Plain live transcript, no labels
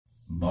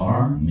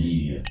Bar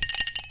Media.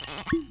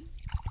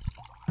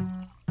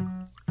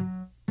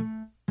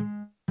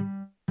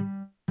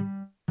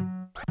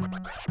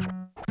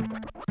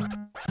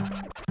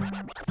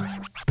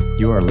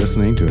 You are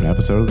listening to an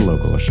episode of The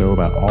Local, a show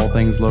about all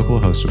things local,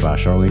 hosted by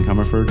Charlene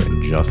Comerford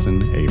and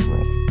Justin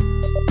April.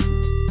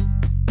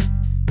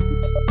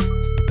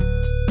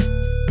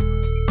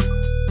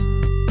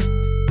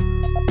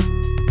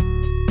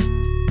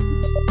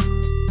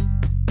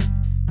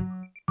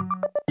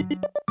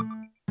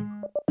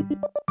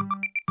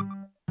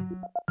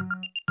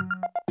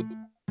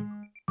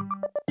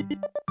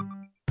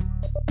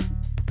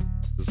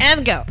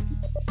 And go.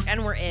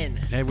 And we're in.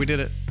 Hey, we did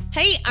it.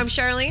 Hey, I'm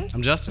Charlene.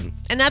 I'm Justin.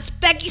 And that's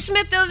Becky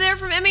Smith over there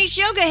from MH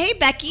Yoga. Hey,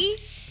 Becky.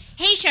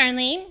 Hey,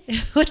 Charlene.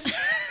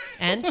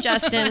 And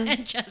Justin.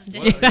 And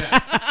Justin. Well,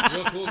 yeah.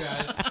 Real cool,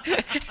 guys.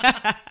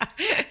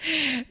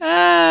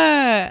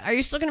 Are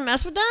you still going to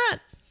mess with that?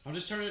 I'm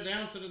just turning it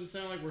down so it doesn't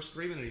sound like we're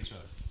screaming at each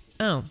other.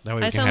 Oh, That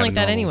way we I can sound have like a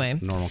that normal- anyway.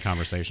 Normal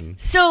conversation.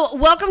 So,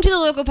 welcome to the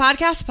Local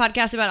Podcast, a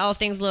podcast about all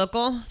things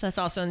local. That's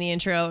also in the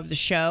intro of the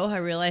show. I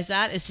realize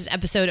that. This is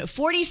episode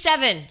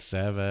 47.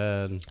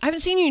 7. I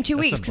haven't seen you in 2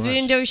 That's weeks a because we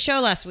bunch. didn't do a show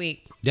last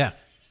week. Yeah.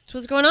 So,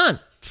 what's going on?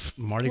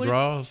 Mardi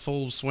Gras,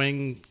 full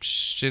swing,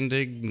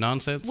 shindig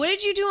nonsense. What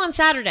did you do on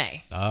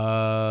Saturday?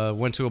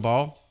 Went to a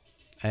ball.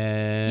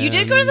 And You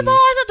did go to the ball?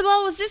 I thought the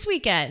ball was this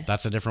weekend.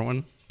 That's a different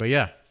one. But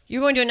yeah.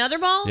 You're going to another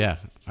ball? Yeah.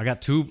 I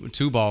got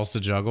two balls to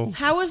juggle.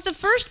 How was the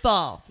first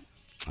ball?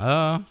 It's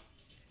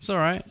all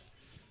right.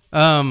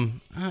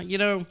 You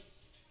know,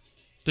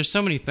 there's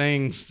so many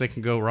things that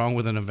can go wrong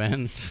with an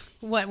event.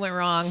 What went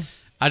wrong?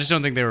 I just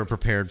don't think they were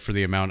prepared for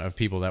the amount of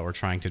people that were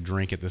trying to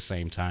drink at the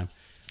same time.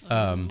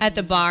 At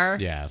the bar?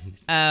 Yeah.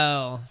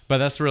 Oh. But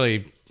that's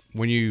really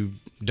when you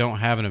don't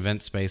have an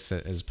event space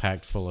that is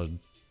packed full of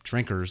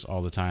drinkers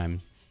all the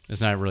time.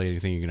 It's not really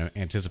anything you can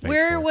anticipate.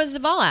 Where for. was the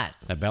ball at?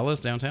 At Bella's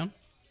downtown?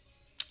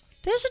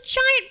 There's a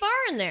giant bar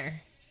in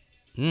there.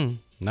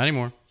 Not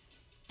anymore.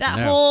 That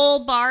No.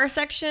 whole bar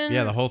section?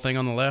 Yeah, the whole thing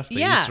on the left that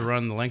Yeah. used to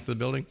run the length of the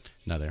building.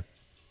 No, there.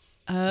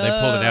 Oh. They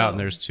pulled it out, and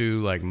there's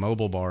two like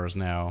mobile bars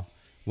now.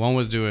 One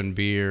was doing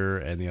beer,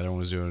 and the other one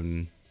was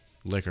doing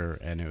liquor,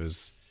 and it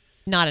was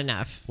Not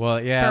enough.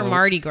 well, yeah, For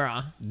Mardi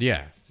Gras.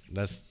 yeah.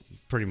 That's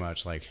pretty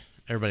much like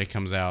everybody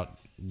comes out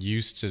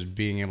used to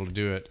being able to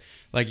do it.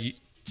 Like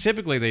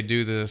typically, they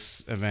do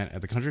this event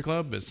at the country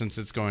club, but since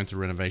it's going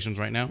through renovations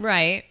right now,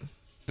 Right.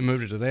 they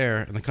moved it to there.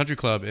 And the country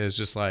club is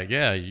just like,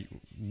 yeah,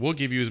 we'll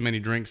give you as many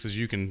drinks as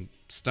you can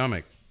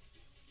stomach.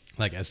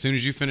 Like as soon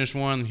as you finish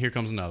one, here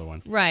comes another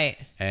one. Right.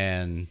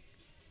 And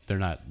they're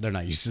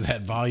not used to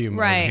that volume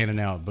Right. of handing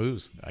out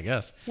booze, I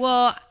guess.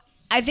 Well,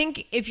 I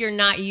think if you're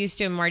not used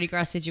to a Mardi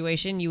Gras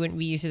situation, you wouldn't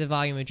be used to the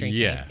volume of drinking.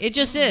 Yeah. It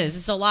just is.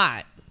 It's a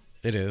lot.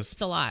 It is.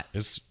 It's a lot.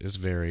 It's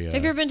very. Have you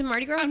ever been to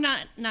Mardi Gras? I'm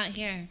not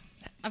here.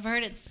 I've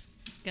heard it's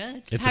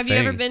good. It's Have a you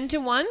thing. ever been to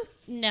one?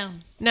 No.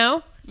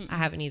 No? I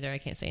haven't either. I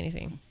can't say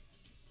anything.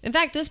 In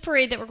fact, this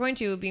parade that we're going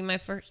to would be my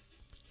first.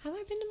 Have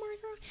I been to Mardi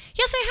Gras?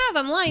 Yes, I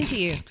have. I'm lying to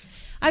you.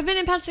 I've been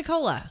in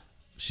Pensacola.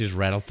 She's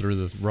rattled through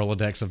the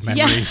Rolodex of Yeah.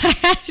 memories.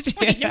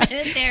 Wait a minute.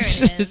 There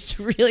it is. It's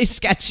really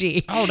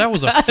sketchy. Oh, that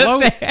was a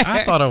float.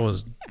 I thought I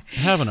was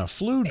having a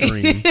flu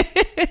dream.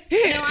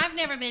 No, I've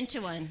never been to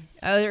one.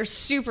 Oh, they're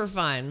super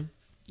fun.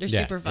 They're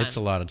Yeah, super fun. it's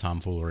a lot of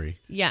tomfoolery.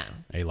 Yeah.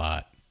 A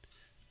lot.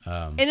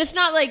 And it's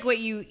not like what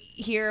you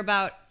hear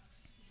about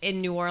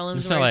in New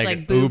Orleans It's where not it's like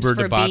like boobs uber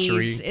for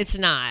debauchery. beads. It's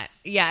not.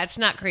 Yeah, it's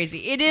not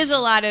crazy. It is a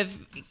lot of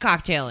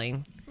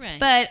cocktailing. Right.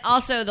 But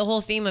also the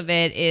whole theme of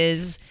it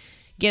is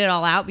get it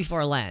all out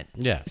before Lent.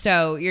 Yeah.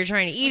 So you're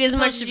trying to eat It's as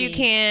much supposed as to you be.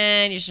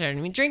 can. You're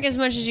trying to drink as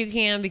much as you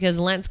can because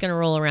Lent's going to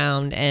roll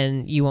around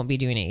and you won't be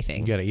doing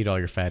anything. You got to eat all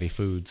your fatty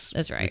foods.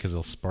 That's right. Because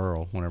they'll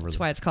spurl whenever That's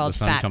why it's called the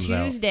sun Fat comes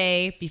out.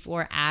 Tuesday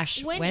before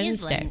Ash When Wednesday.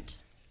 is Lent?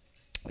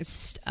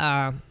 It's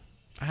I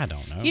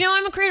don't know. you know,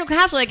 I'm a cradle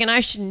Catholic and I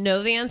should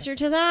know the answer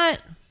to that.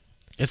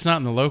 It's not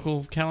in the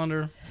local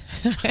calendar.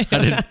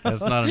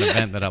 That's not an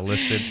event that I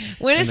listed.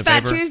 When in is the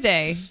Fat paper.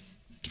 Tuesday?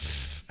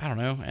 I don't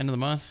know. End of the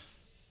month.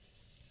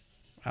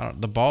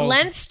 The ball.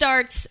 Lent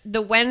starts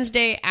the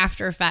Wednesday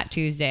after Fat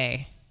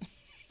Tuesday.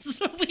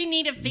 So we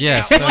need to figure Yeah,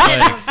 out so one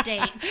like- of those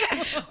dates.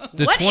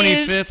 The What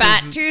is 25th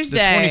Fat The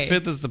Tuesday?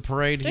 25th is the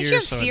parade Don't here. you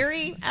have so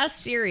Siri? Ask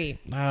Siri.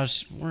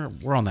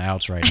 we're on the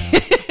outs right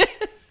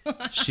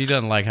now. She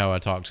doesn't like how I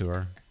talk to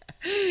her.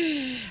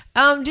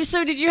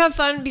 So did you have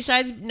fun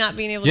besides not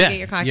being able to get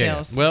your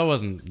cocktails? Yeah. Well, it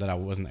wasn't that I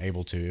wasn't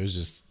able to.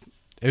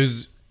 It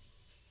was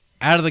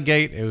out of the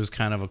gate. It was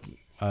kind of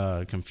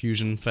a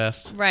confusion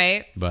fest.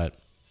 Right. But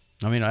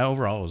I mean,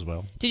 overall it was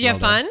well. Did you have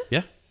done. fun?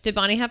 Yeah. Did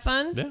Bonnie have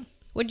fun? Yeah.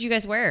 What did you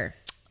guys wear?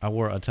 I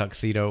wore a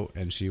tuxedo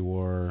and she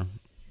wore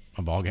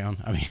a ball gown.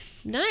 I mean,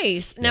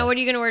 Nice. Now, Yeah. what are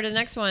you going to wear to the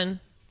next one?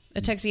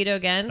 A tuxedo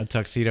again? a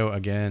tuxedo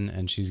again,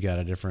 and she's got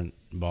a different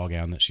ball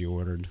gown that she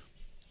ordered.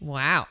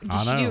 Wow. Did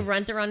I she do know.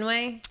 Rent the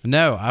Runway?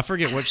 No, I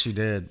forget what she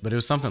did, but it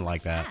was something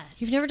like that.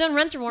 You've never done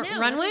Rent the No,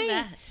 Runway? what is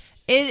that?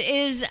 It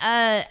is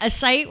a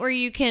site where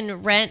you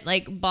can rent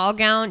like ball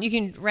gown. You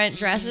can rent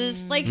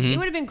dresses. Like it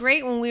would have been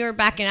great when we were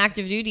back in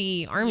active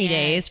duty Army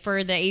days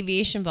for the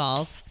aviation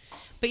balls.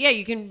 But yeah,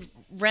 you can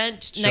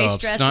rent nice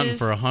dresses. Stunting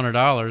for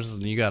 $100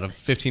 and you got a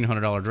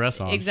 $1,500 dress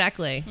on.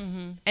 Exactly.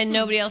 And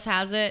nobody else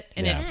has it,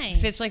 and Yeah. it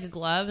fits like a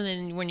glove. And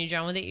then when you're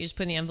done with it, you just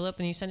put in the envelope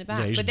and you send it back.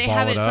 Yeah, you but just they ball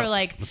have it up. for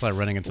like It's like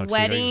renting a tuxedo.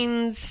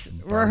 weddings,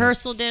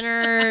 rehearsal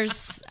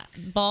dinners,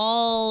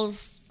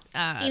 balls.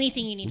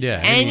 Anything you need.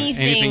 Yeah,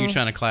 anything you're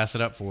trying to class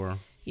it up for.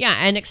 Yeah,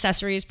 and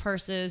accessories,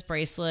 purses,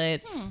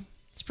 bracelets.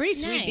 It's a pretty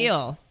sweet Nice.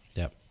 deal.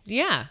 Yep.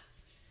 Yeah.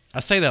 I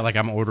say that like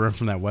I'm ordering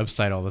from that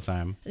website all the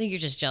time. I think you're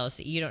just jealous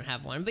that you don't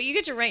have one. But you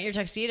get to rent your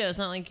tuxedo. It's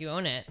not like you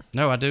own it.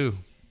 No, I do.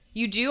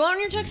 You do own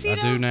your tuxedo?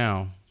 I do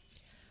now.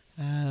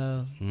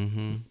 Oh.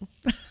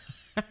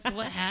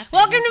 What happened?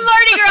 Welcome to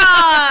Mardi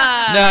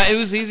Gras! No, it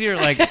was easier.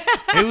 Like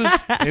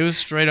it was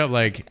straight up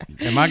like,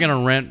 am I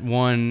gonna rent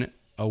one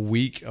a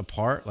week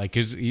apart? Like,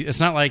 'cause it's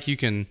not like you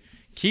can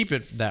keep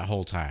it that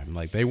whole time.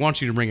 Like they want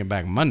you to bring it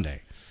back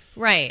Monday.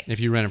 Right. If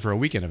you rent it for a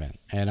weekend event.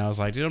 And I was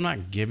like, dude, I'm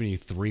not giving you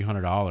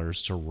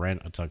 $300 to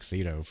rent a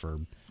tuxedo for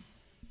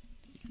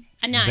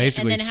A night,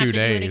 basically and then 2 have to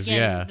do it days, again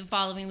yeah. the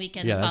following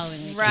weekend. Yeah, the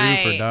that's following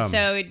weekend. super Right. dumb.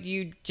 So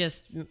you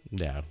just,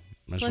 Yeah.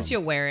 plus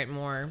you'll wear it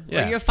more.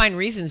 Yeah. Or you'll find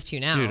reasons to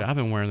now. Dude, I've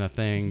been wearing that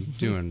thing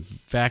doing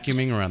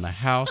vacuuming around the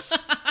house.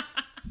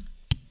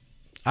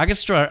 I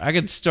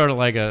could start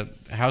like a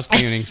house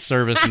cleaning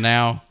service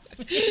now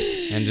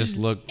and just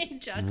look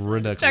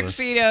ridiculous.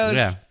 Tuxedos.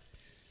 Yeah.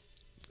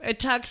 A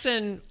tux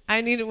and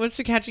what's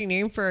the catchy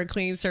name for a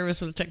cleaning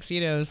service with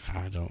tuxedos?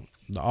 I don't.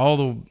 All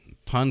the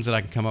puns that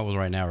I can come up with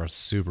right now are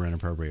super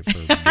inappropriate for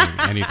doing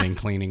anything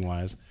cleaning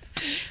wise.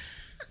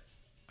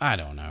 I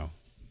don't know.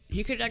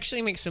 You could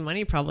actually make some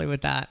money probably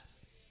with that.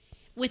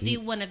 With the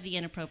one of the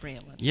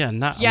inappropriate ones. Yeah,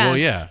 not. Yes. Well,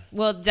 yeah.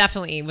 Well,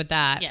 definitely with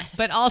that. Yes.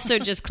 But also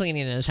just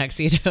cleaning in the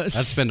tuxedos.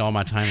 I'd spend all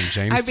my time in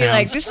Jamestown. I'd be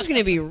like, this is going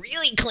to be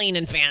really clean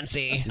and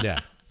fancy. Yeah.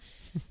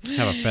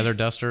 Have a feather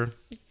duster.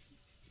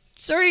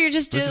 Sort of, you're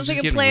just This doing is like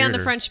just a play getting on the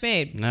weirder. French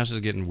maid. Now it's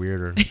just getting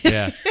weirder.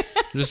 Yeah.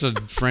 Just a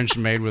French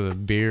maid with a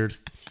beard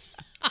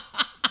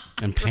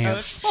and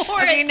pants.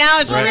 Okay, now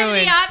it's One of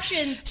ruined. the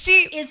options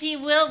See, is he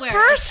will wear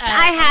first a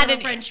I had little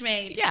an- French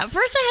maid. Yeah,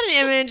 first I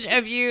had an image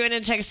of you in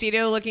a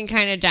tuxedo looking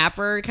kind of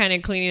dapper, kind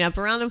of cleaning up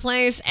around the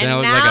place. And Then I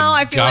look now like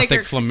I a feel like gothic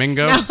you're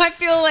flamingo. Now I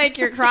feel like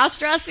you're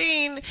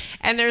cross-dressing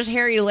and there's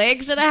hairy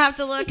legs that I have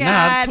to look Nah, I'd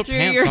at put through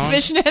pants your on.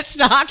 fishnet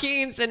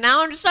stockings, and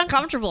now I'm just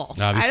uncomfortable.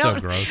 That'd be I so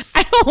don't- gross.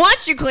 I don't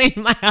want you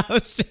cleaning my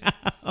house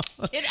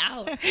now. Get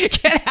out.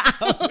 Get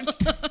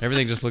out.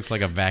 Everything just looks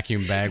like a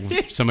vacuum bag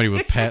with somebody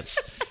with pets.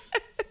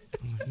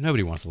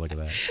 Nobody wants to look at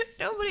that.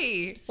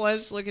 Nobody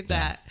wants to look at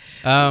that.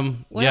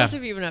 What Yeah, else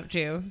have you been up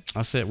to?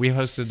 that's it. We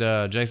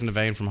hosted Jason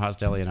Devane from Hot's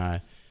Deli and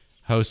I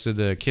hosted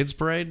the kids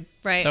parade.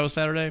 Right. That was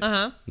Saturday.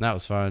 Uh-huh. That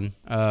was fun.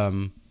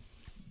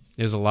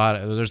 There's a lot.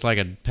 There's like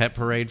a pet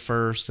parade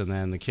first, and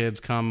then the kids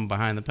come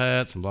behind the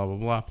pets and blah blah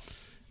blah,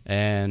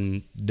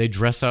 and they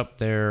dress up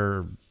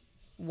their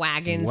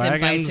Wagons and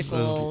wagons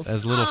bicycles.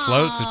 as little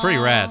floats. It's pretty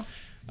rad.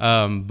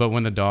 But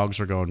when the dogs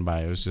were going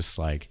by, it was just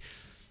like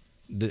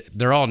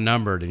they're all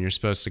numbered, and you're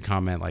supposed to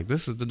comment like,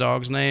 "This is the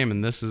dog's name,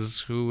 and this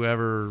is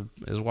whoever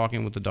is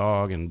walking with the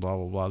dog, and blah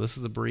blah blah. This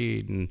is the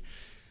breed." And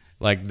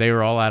like they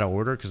were all out of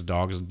order because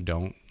dogs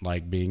don't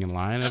like being in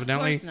line,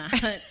 evidently. Of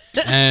course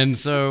not. And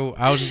so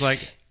I was just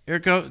like, "Here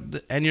comes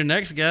and your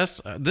next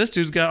guest. This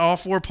dude's got all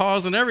four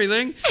paws and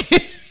everything."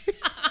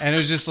 And it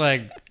was just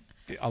like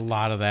a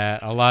lot of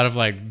that, a lot of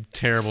like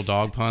terrible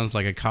dog puns,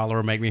 like a collar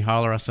will make me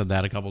holler. I said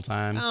that a couple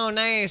times. Oh,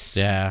 nice.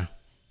 Yeah,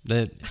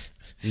 that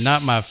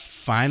not my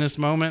finest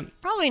moment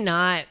Probably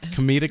not.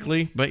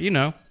 comedically, but you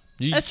know,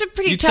 That's a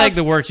pretty you tough- take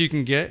the work you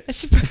can get.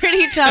 It's a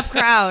pretty tough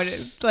crowd.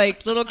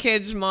 Like little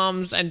kids,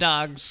 moms, and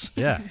dogs.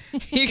 Yeah,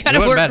 You It got to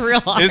wasn't work bad. real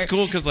hard. It's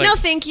cool because like No,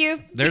 thank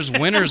you. there's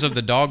winners of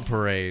the dog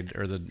parade,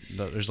 or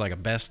there's like a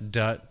best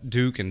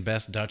duke and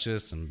best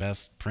duchess and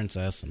best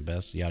princess and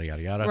best yada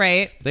yada yada.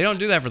 Right. They don't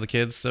do that for the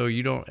kids, so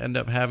you don't end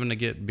up having to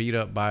get beat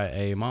up by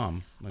a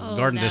mom, like a Oh,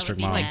 garden that would district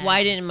be mom. bad. Like,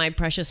 why didn't my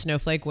precious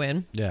snowflake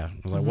win? Yeah, I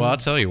was like, well, I'll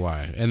tell you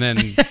why. And then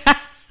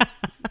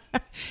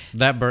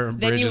that Then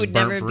bridge you is would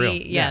burnt never for be. real.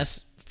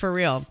 Yes, for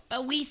real.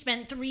 But we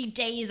spent 3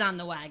 days on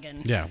the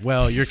wagon. Yeah.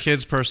 Well, your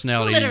kid's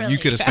personality, Literally. you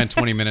could have spent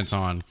 20 minutes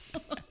on,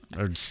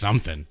 or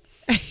something.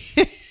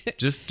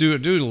 Just do a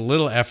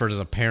little effort as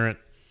a parent.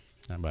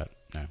 No, but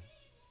no.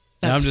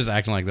 No, I'm just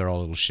acting like they're all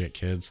little shit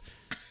kids.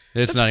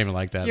 It's not even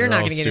like that. You're They're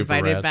not all going to get super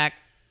invited rad. back.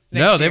 No,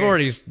 next they've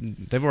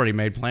year. already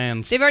made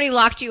plans. They've already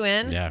locked you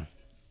in. Yeah.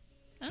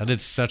 I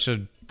did such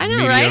a I know,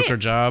 mediocre right?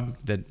 job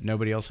that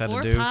nobody else had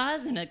 4 to do.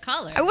 paws and a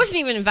collar. I wasn't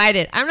even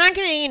invited. I'm not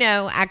going to,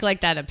 act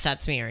like that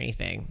upsets me or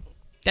anything.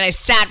 That I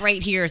sat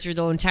right here through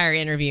the entire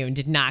interview and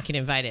did not get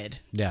invited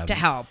Yeah. to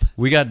help.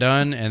 We got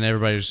done, and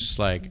everybody was just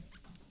like,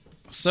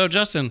 "So,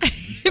 Justin,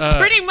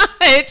 Pretty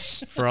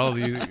much. for all of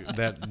you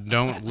that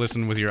don't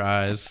listen with your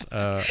eyes,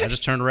 I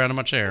just turned around in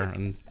my chair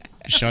and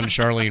shunned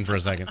Charlene for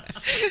a second.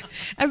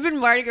 I've been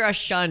Mardi Gras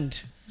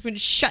shunned. I've been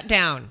shut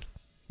down.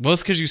 Well,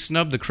 it's because you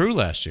snubbed the crew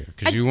last year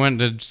because you went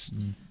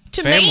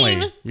to family.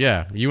 Maine.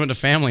 Yeah, you went to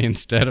family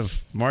instead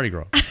of Mardi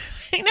Gras.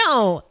 I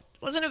know.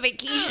 It wasn't a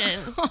vacation.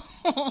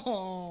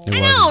 Oh. It I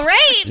wasn't. know,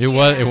 right? It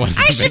was. It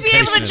wasn't. I a should be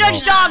able to vacation at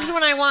judge all. dogs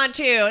when I want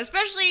to,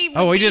 especially with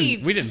Oh, we beads.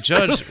 didn't. We didn't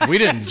judge. We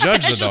didn't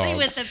judge the Especially dogs.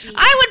 with the bees.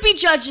 I would be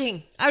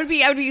judging. I would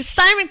be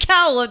Simon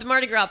Cowell of the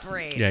Mardi Gras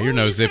parade. Yeah, you're What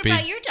no do you think Zippy.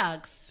 about your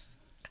dogs?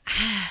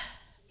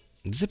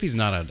 Zippy's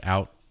not an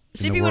out in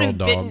Zippy the would world have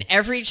dog. bitten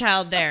every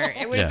child there.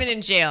 It would have Yeah. been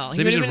in jail. He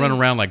Zippy's would just have running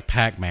been- around like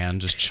Pac-Man,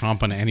 just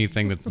chomping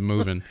anything that's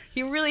moving.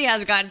 He really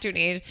has gotten to an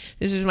age.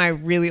 This is my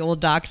really old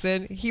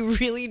dachshund. He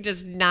really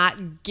does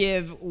not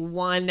give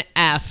one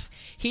F.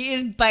 He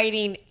is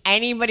biting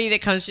anybody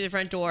that comes through the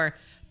front door.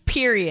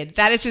 Period.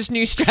 That is his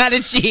new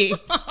strategy.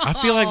 I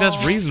feel like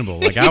that's reasonable.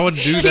 Like I would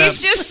do that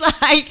He's just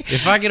like,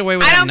 if I get away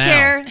with I that don't now.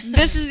 care.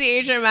 This is the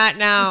age I'm at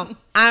now.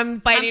 I'm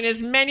biting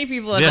as many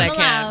people as Yeah. I can.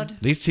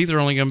 Allowed. These teeth are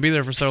only going to be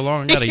there for so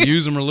long. I got to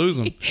use them or lose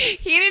them. He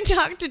didn't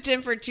talk to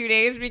Tim for 2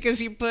 days because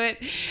he put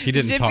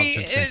didn't talk Zippy,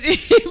 to Tim.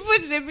 He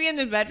put Zippy in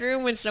the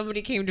bedroom when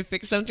somebody came to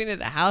fix something at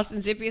the house,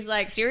 and Zippy's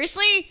like,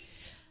 seriously?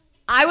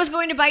 I was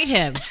going to bite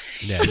him.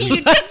 Yeah, You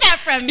took that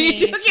from me.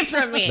 He took it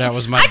from me. That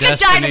was my I could die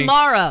destiny.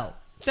 tomorrow.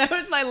 That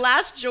was my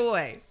last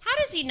joy. How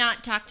does he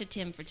not talk to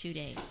Tim for 2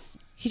 days?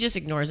 He just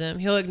ignores him.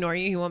 He'll ignore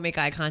you. He won't make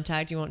eye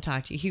contact. He won't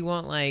talk to you. He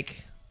won't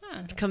like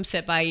Huh. come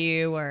sit by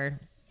you or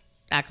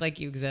act like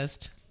you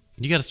exist.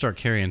 you got to start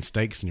carrying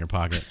stakes in your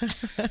pocket.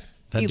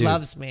 That He dude,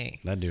 loves me.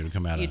 That dude would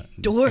come out He of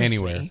adores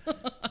anywhere. me.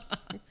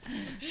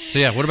 So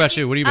yeah, what about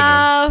you? What have you been doing?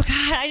 Oh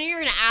God, I knew you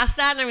were gonna ask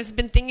that, and I was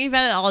been thinking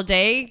about it all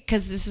day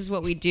because this is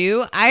what we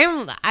do.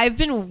 I've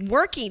been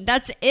working.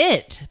 That's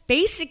it,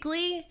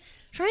 basically. I'm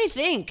trying to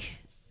think.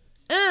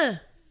 Yeah,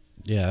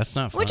 that's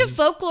not I fun. went to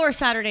folklore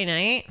Saturday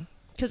night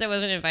because I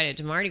wasn't invited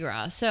to Mardi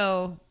Gras,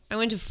 so I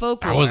went to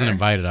folklore. I wasn't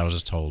invited. I was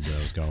just told that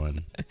I was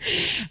going.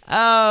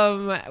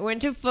 I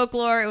went to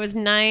folklore. It was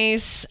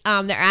nice.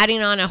 They're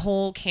adding on a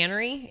whole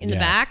cannery in the Yeah.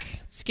 back.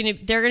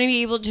 They're gonna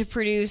be able to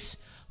produce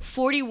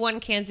 41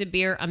 cans of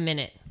beer a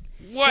minute.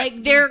 What?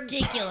 Like they're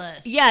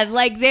Ridiculous. Yeah,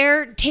 like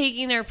they're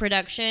taking their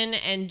production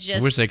and I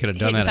just. wish they could have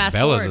done hitting that at fast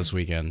Bella's forward. this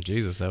weekend.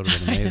 Jesus, that would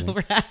have been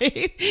amazing.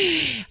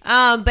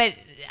 Right?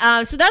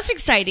 So that's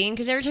exciting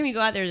because every time you go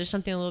out there, there's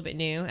something a little bit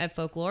new at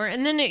folklore,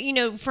 and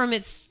then from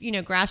its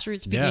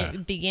grassroots Yeah.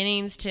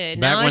 beginnings to Back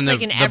now when it's the,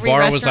 like in the every bar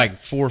restaurant. was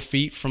like 4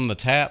 feet from the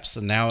taps,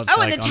 and now it's Oh,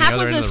 like and the on tap the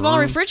other was end a of the small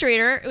room.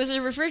 refrigerator. It was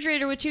a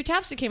refrigerator with 2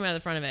 taps that came out of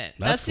the front of it.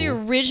 That's the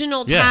cool.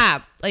 original Yeah.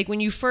 tap. Like when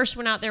you first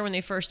went out there when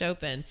they first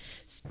opened,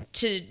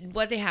 to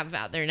what they have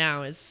out there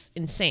now is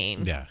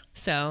insane. Yeah.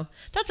 So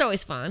that's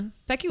always fun.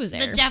 Becky was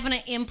there. The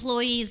definite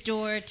employee's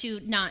door to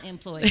not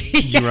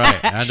employees. You're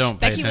right. I don't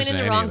pay Becky attention went in to the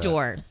any wrong of that.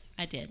 door.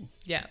 I did.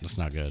 Yeah. That's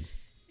not good.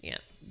 Yeah.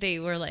 They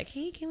were like,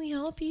 hey, can we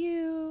help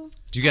you?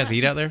 Did you guys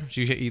eat out there? Did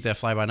you eat that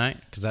fly by night?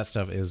 Because that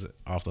stuff is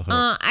off the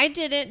hook. I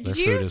didn't. Their Did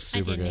you? food is I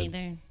super didn't good.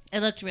 either. It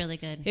looked really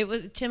good. It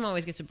was Tim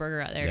always gets a burger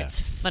out there. Yeah. It's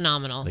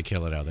phenomenal. They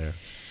kill it out there.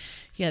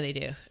 Yeah, they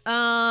do.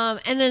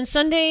 And then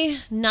Sunday,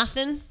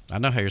 nothing. I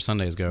know how your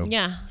Sundays go.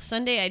 Yeah,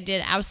 Sunday I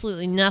did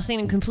absolutely nothing.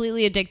 I'm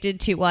completely addicted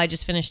to. Well, I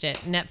just finished it.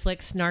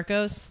 Netflix,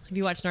 Narcos. Have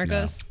you watched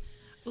Narcos?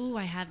 Ooh,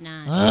 I have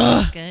not.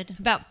 That's good.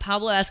 About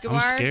Pablo Escobar.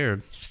 I'm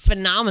scared. It's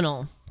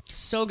phenomenal.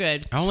 So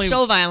good. I only-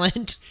 So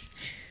violent.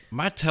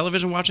 My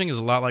television watching is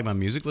a lot like my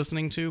music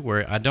listening to,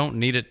 where I don't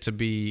need it to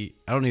be,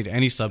 I don't need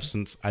any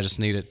substance. I just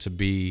need it to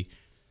be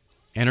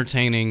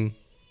entertaining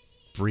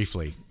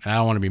briefly. I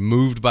don't want to be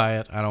moved by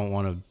it. I don't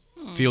want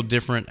to feel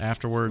different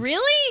afterwards.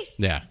 Really?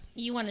 Yeah.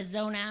 You want to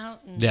zone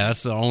out? And Yeah,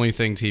 that's the only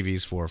thing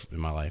TV's for in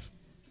my life.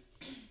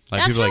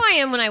 Like, That's people how like, I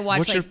am when I watch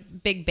 "What's like your-"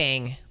 Big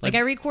Bang. Like Like- I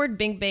record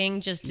Big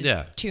Bang just to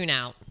Yeah. tune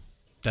out.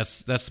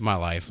 That's my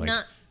life. Like,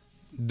 Not,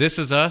 This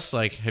Is Us.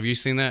 Like, have you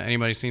seen that?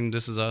 Anybody seen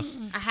This Is Us?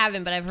 I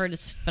haven't, but I've heard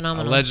it's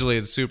phenomenal. Allegedly,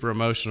 it's super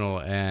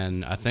emotional,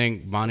 and I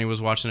think Bonnie was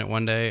watching it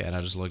one day, and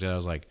I just looked at it. I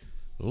was like,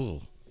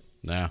 "Ooh,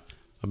 no,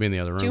 I'll be in the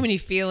other room." Too many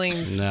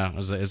feelings. No, I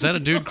was like, is that a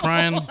dude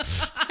crying?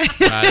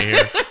 Out of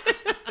here.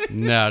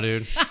 No,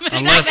 dude.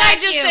 Unless I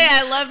just say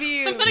I love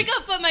you. I'm gonna go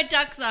put my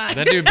ducks on.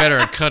 that dude better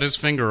cut his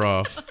finger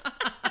off.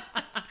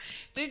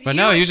 But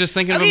no, he was just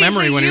thinking of a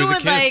memory when he was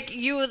a kid.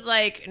 You would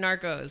like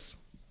Narcos.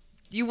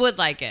 You would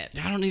like it.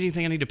 I don't need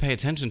anything I need to pay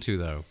attention to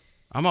though.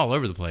 I'm all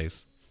over the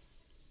place.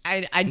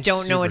 I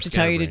don't know what to super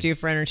tell you to scatterbrained. do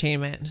for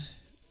entertainment.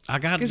 I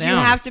got it 'Cause down.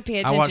 you have to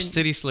pay I watch attention.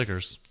 City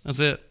Slickers. That's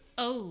it.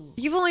 Oh,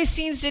 You've only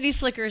seen City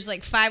Slickers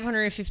like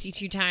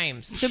 552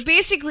 times. So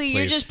basically,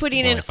 you're Please. just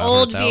putting More in like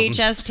old 500,000.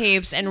 VHS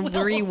tapes and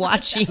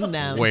rewatching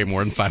them. Way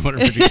more than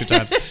 552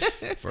 times.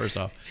 First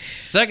off.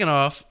 Second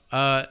off,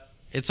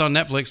 it's on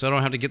Netflix, so I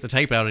don't have to get the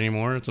tape out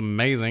anymore. It's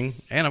amazing.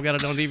 And I've got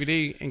it on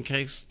DVD in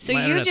case. So my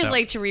you internet's just out.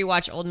 like to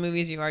rewatch old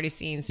movies you've already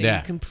seen, so Yeah.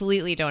 you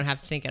completely don't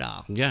have to think at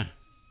all. Yeah.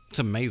 It's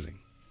amazing.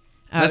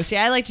 Oh, That's- see,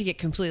 I like to get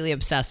completely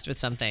obsessed with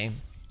something.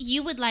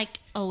 you would like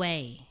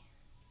OA.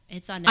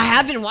 It's on. I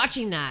have Netflix. been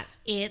watching that.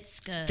 It's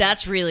good.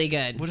 That's really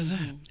good. What is that?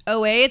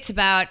 OA, it's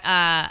about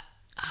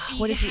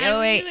what is the How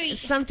OA? do you-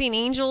 Something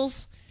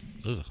Angels,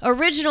 Ugh.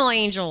 Original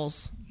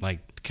Angels.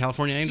 Like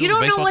California Angels. You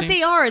don't know baseball what team?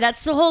 they are.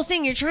 That's the whole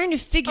thing. You're trying to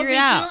figure it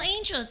out. Original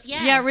Angels,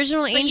 yes. Yeah,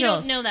 Original but Angels. you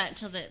don't know that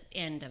until the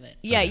end of it.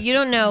 Yeah, you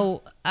don't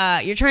know.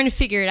 You're trying to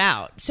figure it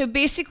out. So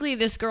basically,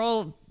 this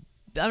girl,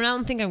 I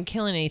don't think I'm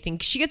killing anything.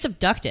 She gets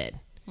abducted.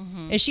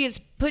 And she gets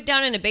put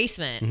down in a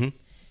basement. Mm-hmm.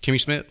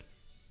 Kimmy Schmidt?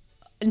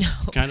 No.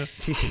 Kind of?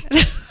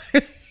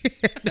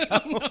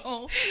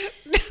 No,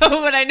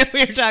 but I know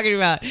what you're talking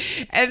about.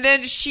 And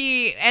then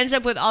she ends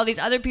up with all these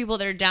other people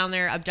that are down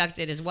there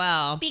abducted as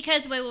well.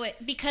 Because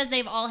because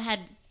they've all had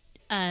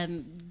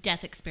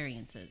death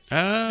experiences.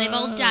 Oh. They've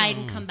all died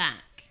and come back.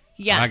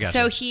 Yeah, I got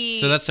so you.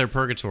 So that's their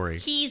purgatory.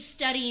 He's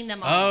studying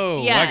them all.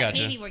 Oh, Yeah. I got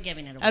you. Maybe we're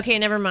giving it away. Okay,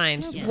 never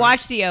mind. Yeah.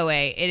 Watch the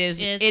OA. It is.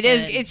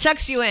 It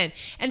sucks you in.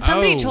 And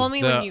somebody told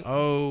me when you.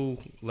 O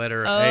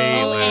letter Oh.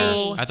 A letter.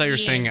 O-A. I thought you were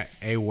Yeah. saying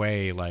a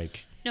way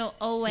like. No,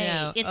 OA.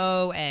 No, It's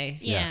OA.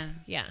 yeah.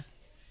 Yeah.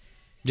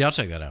 Yeah, I'll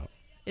check that out.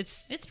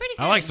 It's pretty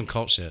good. I like some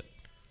cult shit.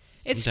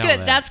 it's I'm down good.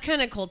 with that. That's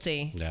kind of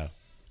culty. Yeah.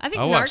 I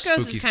think I watch Narcos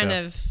spooky is kind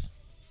stuff. of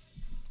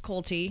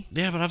culty.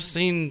 Yeah, but I've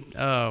seen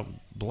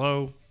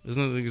Blow.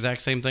 Isn't it the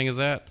exact same thing as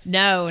that?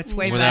 No, it's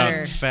way Without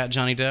better. Fat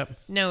Johnny Depp?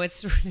 No,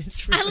 it's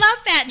I love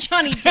Fat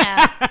Johnny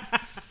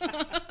Depp.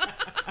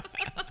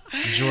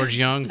 George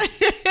Young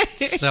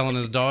selling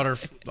his daughter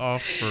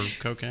off for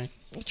cocaine?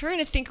 I'm trying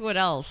to think what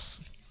else.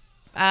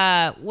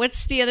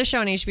 What's the other show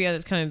on HBO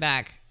that's coming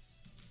back?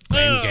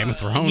 Game of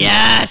Thrones?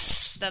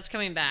 Yes, that's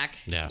coming back.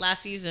 Yeah.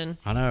 Last season.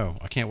 I know.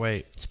 I can't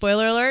wait.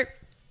 Spoiler alert.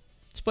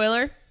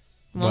 Spoiler.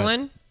 What?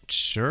 One.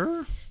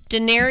 Sure.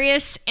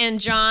 Daenerys and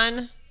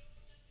Jon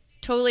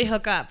totally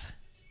hook up.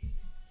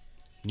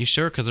 You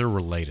sure? Because they're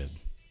related.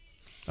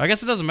 I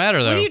guess it doesn't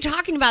matter, though. What are you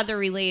talking about? They're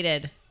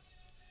related.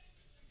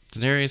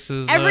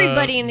 Daenerys'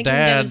 Everybody in the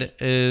dad kingdom's-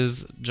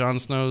 is Jon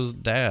Snow's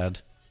dad.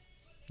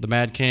 The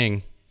Mad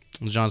King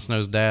is Jon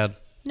Snow's dad.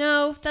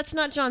 No, that's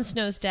not Jon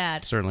Snow's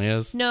dad. Certainly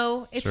is.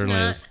 No, it's Certainly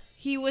not. is.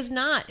 He was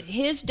not.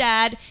 His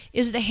dad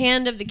is the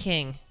hand of the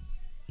king.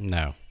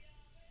 No.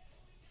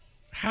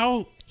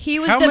 How? He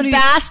was how the many-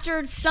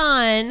 bastard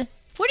son.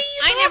 What are you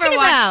I talking never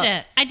about? watched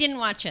it. I didn't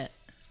watch it.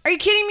 Are you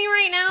kidding me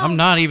right now? I'm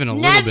not even a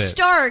Ned little bit.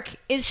 Stark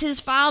is his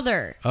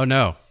father. Oh,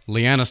 no.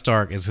 Lyanna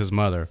Stark is his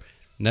mother.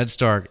 Ned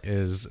Stark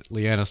is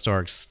Lyanna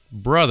Stark's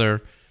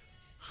brother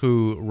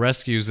who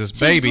rescues this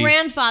So baby. his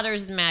grandfather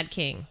is the Mad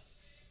King.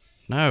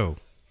 No.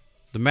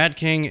 The Mad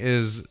King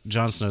is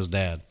Jon Snow's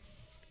dad.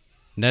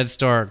 Ned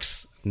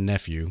Stark's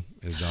nephew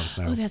is Jon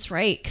Snow. Oh, that's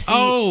right. 'cause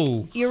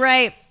Oh! you're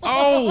right.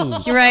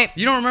 Oh! You're right.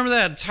 You don't remember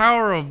that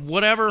Tower of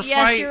whatever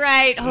Yes, fight? you're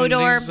right.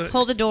 Hodor, These,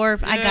 hold the door.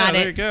 I yeah, got it.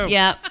 there you go.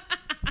 Yep.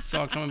 It's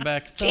all coming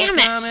back. It's Damn all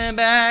it. coming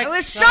back. I was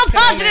It's so all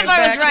coming positive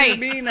I was back right. to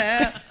me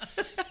now.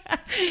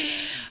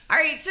 All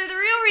right. So the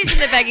real reason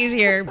that Becky's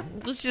here,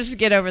 let's just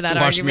get over that To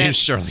watch me and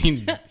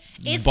argument. Charlene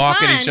It's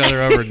balking fun. each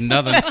other over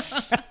nothing.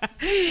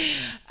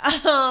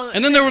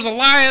 And then there was a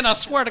lion. I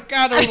swear to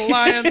God, there was a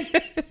lion.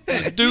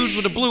 The dudes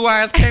with the blue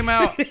eyes came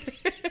out.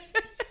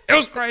 It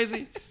was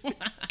crazy.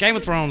 Game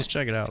of Thrones.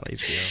 Check it out.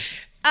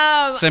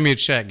 HBO. Send me a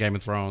check, Game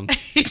of Thrones.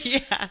 Yeah,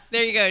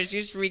 there you go. You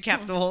just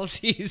recap the whole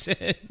season.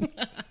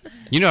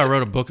 You know I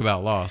wrote a book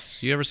about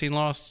Lost. You ever seen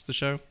Lost, the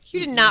show? You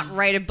did not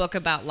write a book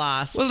about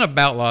Lost. It wasn't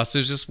about Lost. It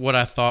was just what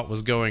I thought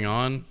was going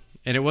on.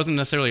 And it wasn't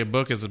necessarily a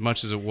book as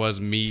much as it was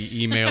me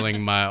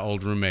emailing my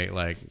old roommate,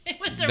 like, It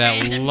was a that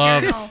random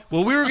love. journal.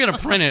 Well, we were going to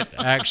print it,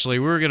 actually.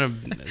 We were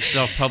going to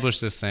self-publish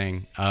this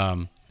thing.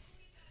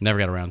 Never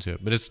got around to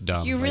it, but it's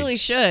dumb. You Like, really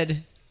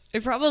should.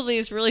 It probably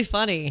is really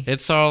funny.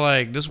 It's all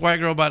like, this white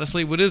girl about to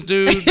sleep with this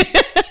dude.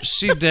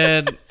 She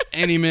dead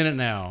any minute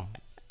now.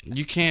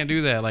 You can't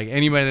do that. Like,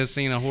 anybody that's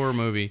seen a horror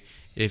movie,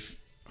 if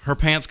her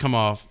pants come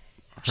off,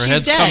 her She's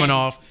head's dead. coming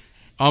off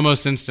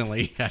almost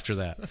instantly after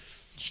that.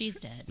 She's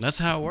dead. That's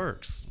how it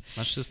works.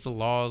 That's just the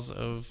laws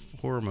of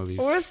horror movies.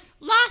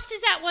 Lost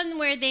is that one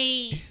where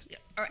they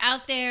are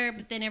out there,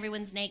 but then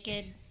everyone's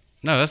naked.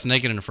 No, that's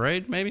Naked and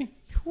Afraid, maybe?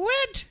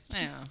 What? I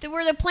don't know.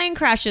 Where the plane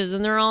crashes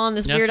and they're all on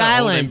this That's weird that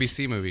island. old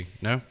NBC movie.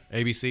 No?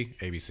 ABC?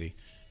 ABC.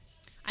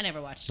 I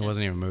never watched It it.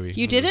 wasn't even a movie.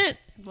 You It was didn't?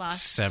 a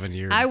Lost. 7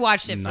 years. I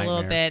watched it for a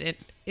little nightmare. bit.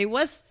 It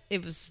was.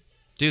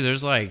 Dude,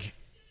 there's like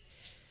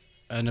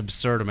an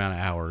absurd amount of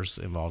hours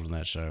involved in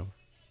that show.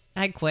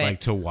 I quit. Like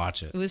to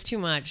watch it. It was too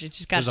much. It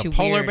just got There's too a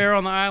polar weird. bear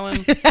on the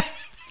island.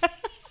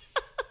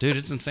 Dude,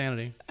 it's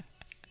insanity.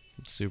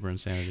 It's super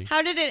insanity.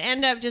 How did it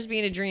end up just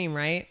being a dream?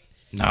 Right?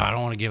 No, I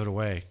don't want to give it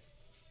away.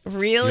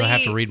 Really? You'll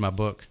have to read my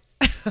book.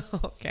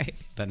 Okay.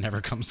 That never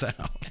comes out.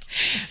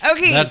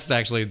 Okay. That's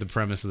actually the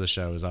premise of the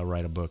show is I'll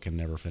write a book and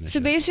never finish So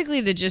it.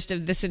 basically, the gist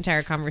of this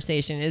entire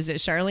conversation is that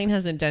Charlene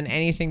hasn't done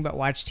anything but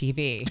watch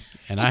TV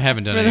And I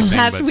haven't done for the anything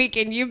last but week,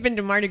 and you've been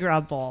to Mardi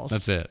Gras balls.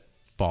 that's it.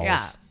 Balls. Yeah,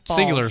 balls.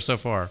 Singular so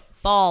far.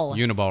 Ball.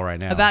 Uniball right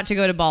now. About to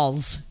go to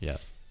balls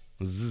Yes.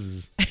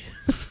 Zzz.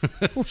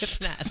 with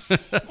an S.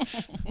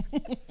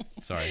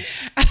 Sorry.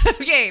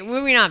 Okay,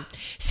 moving on.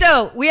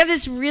 So we have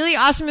this really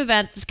awesome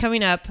event that's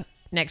coming up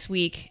next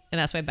week, and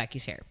that's why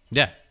Becky's here.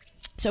 Yeah.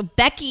 So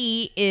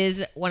Becky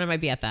is one of my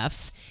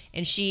BFFs,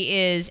 and she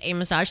is a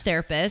massage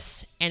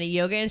therapist and a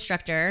yoga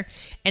instructor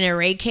and a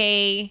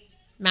Reiki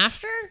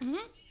Master? Mm-hmm.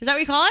 Is that what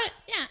you call it?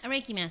 Yeah, a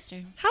Reiki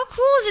master. How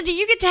cool is it that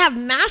you get to have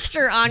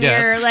master on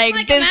Yeah, your like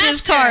like a business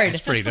master. card? It's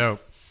pretty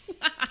dope.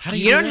 How do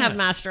You don't do have that?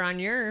 master on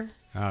your.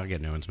 I'll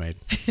get new ones made.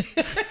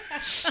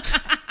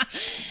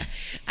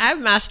 I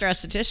have master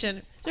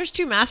esthetician. There's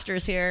 2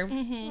 masters here.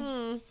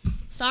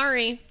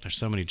 Sorry. There's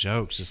so many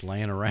jokes just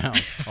laying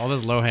around. All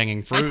this low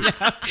hanging fruit.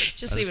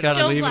 Just I leave just it.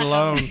 gotta leave it pluck 'em.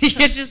 alone.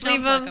 Just Don't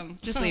leave pluck them. 'em.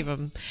 Just leave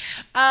them.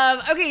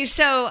 Okay,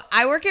 so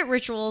I work at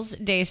Rituals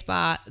Day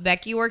Spa.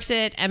 Becky works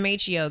at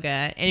MH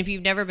Yoga, and if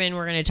you've never been,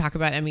 we're going to talk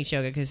about MH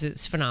Yoga because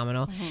it's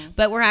phenomenal.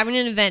 But we're having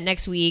an event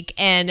next week,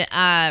 and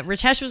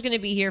Ritesh was going to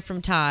be here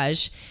from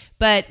Taj,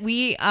 but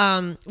we're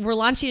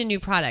launching a new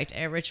product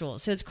at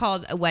Rituals. So it's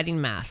called a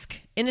wedding mask,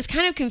 and it's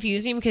kind of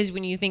confusing because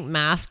when you think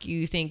mask,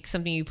 you think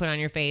something you put on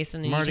your face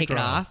and then Mardi you take it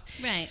Gras. off.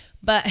 Right.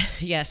 But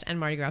yes, and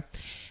Mardi Gras,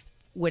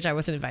 which I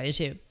wasn't invited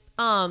to.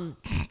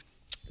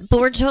 But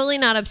we're totally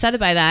not upset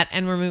by that,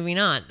 and we're moving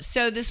on.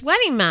 So this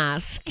wedding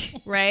mask,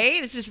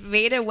 right? It's this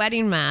Veda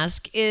wedding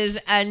mask is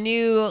a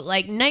new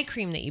like night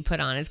cream that you put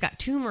on. It's got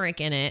turmeric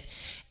in it,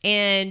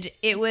 and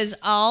it was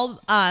all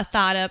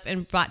thought up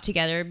and brought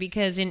together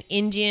because in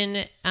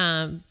Indian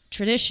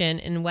tradition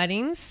in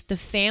weddings, the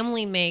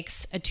family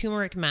makes a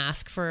turmeric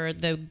mask for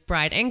the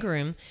bride and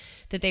groom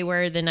that they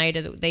wear the night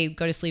of they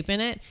go to sleep in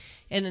it.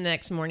 And the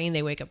next morning,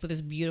 they wake up with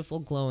this beautiful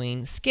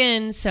glowing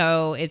skin.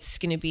 So it's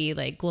going to be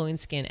like glowing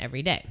skin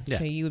every day. Yeah.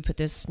 So you would put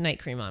this night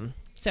cream on.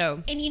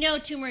 So,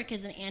 And turmeric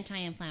is an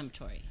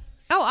anti-inflammatory.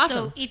 oh,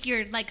 awesome. So if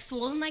you're like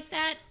swollen like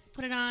that,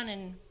 put it on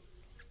and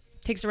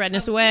Takes the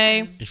redness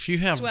away, If you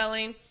have,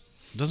 swelling.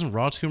 doesn't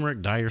raw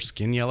turmeric dye your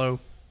skin yellow?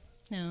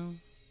 no.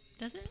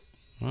 Does it?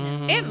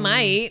 It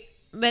might,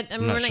 but I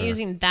mean, Not we're not sure.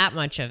 using that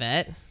much of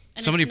it.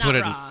 And Somebody it's put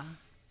not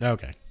it. raw.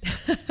 Okay.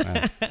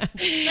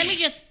 Let me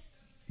just.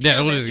 Yeah,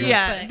 chill we'll this just- real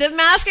Yeah, quick. the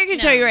mask I can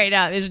No. tell you right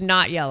now is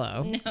not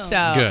yellow. No. So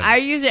Good. I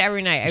use it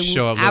every night. I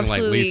Show up looking like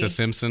absolutely Lisa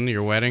Simpson,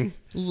 your wedding.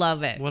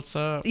 love it. What's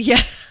up?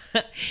 Yeah.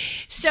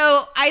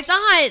 So I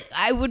thought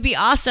it would be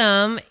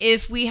awesome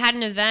if we had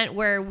an event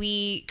where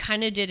we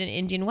kind of did an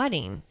Indian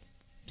wedding.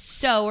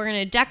 So we're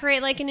going to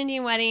decorate like an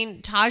Indian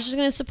wedding. Taj is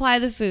going to supply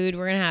the food.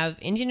 We're going to have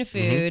Indian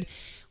food.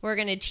 We're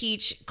going to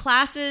teach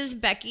classes.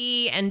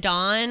 Becky and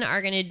Dawn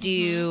are going to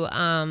do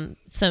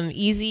some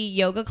easy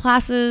yoga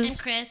classes. And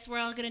Chris, we're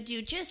all gonna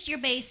do just your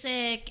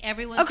basic.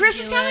 Everyone. Oh, can Chris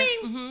do is coming!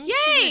 it. Mhm,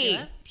 Yay! she's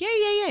gonna do Yay!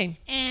 Yay! Yay!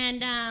 it.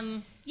 And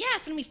yeah,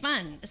 it's gonna be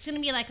fun. It's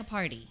gonna be like a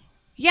party.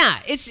 Yeah,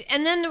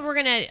 and then we're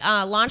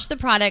gonna launch the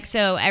product,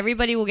 so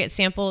everybody will get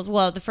samples.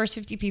 Well, the first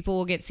 50 people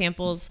will get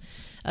samples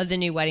of the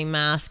new wedding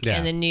mask Yeah.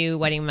 and the new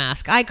wedding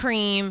mask eye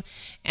cream,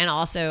 and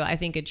also I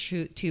think a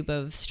tube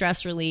of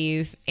stress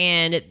relief.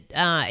 And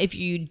if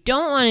you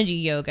don't want to do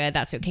yoga,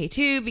 that's okay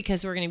too,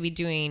 because we're going to be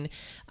doing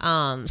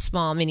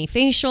small mini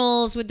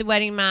facials with the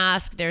wedding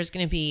mask. There's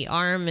going to be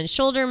arm and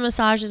shoulder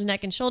massages,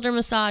 neck and shoulder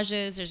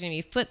massages. There's going to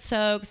be foot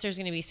soaks. There's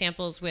going to be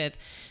samples with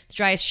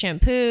dry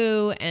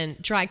shampoo and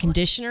dry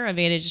conditioner.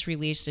 Aveda just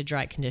released a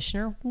dry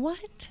conditioner.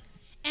 What?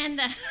 And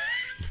the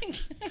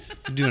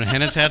You doing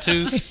henna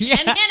tattoos? and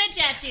henna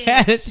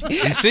tattoos. You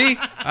see?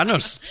 I know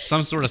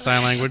some sort of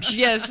sign language.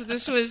 Yes,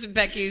 this was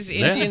Becky's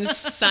Indian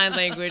sign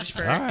language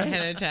for All right.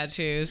 henna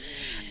tattoos.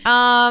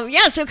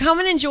 So come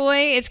and enjoy.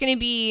 It's going to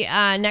be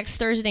next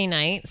Thursday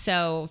night,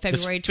 so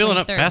February 23rd. It's filling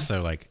up fast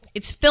though. Like,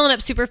 It's filling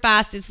up super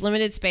fast. It's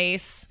limited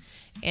space,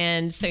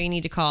 and so you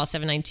need to call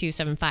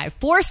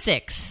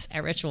 792-7546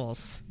 at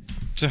Rituals.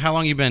 so how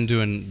long you been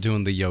doing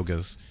the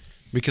yogas?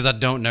 Because I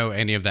don't know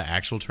any of the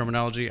actual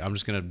terminology. I'm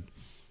just gonna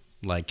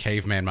like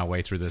caveman my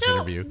way through this So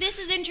interview. this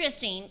is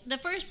interesting. The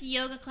first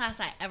yoga class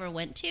I ever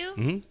went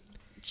to,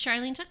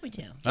 Charlene took me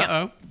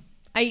to.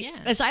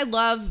 I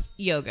love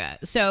yoga.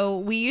 So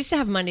we used to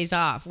have Mondays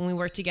off when we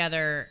worked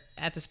together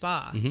at the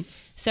spa.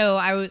 So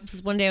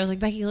one day I was like,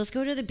 Becky, let's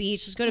go to the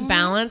beach. Let's go to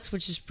Balance,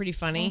 which is pretty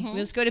funny.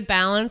 Let's go to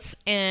Balance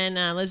and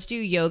let's do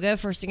yoga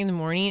first thing in the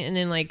morning, and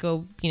then like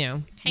go,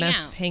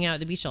 hang out at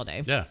the beach all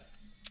day. Yeah.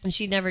 And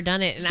she'd never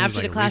done it. And Seems after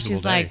like the a class, she's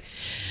reasonable like, day.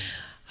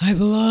 I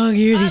belong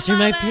here. These are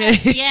my it.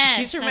 kids. Yes,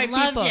 These are my I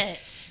loved people.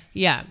 it.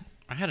 Yeah.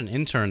 I had an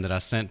intern that I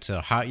sent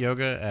to hot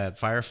yoga at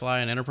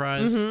Firefly and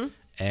Enterprise,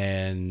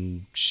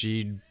 and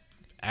she,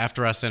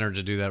 after I sent her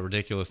to do that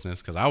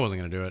ridiculousness, because I wasn't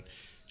going to do it,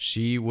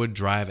 she would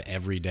drive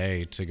every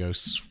day to go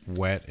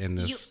sweat in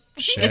this Think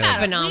shed. It's about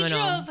it. phenomenal. We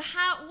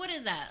drove what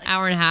is that? Like,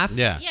 Hour and a half.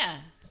 Yeah, Yeah.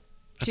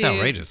 that's to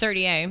outrageous.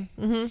 30A.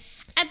 Mm-hmm.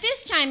 At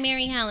this time,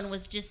 Mary Helen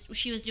was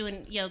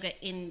doing yoga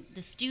in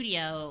the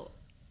studio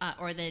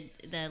or the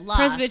loft.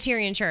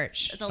 Presbyterian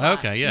Church. The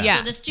loft. Okay, yeah. Yeah.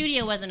 So the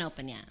studio wasn't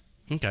open yet.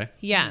 Okay.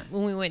 Yeah,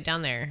 when we went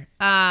down there.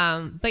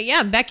 But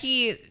yeah,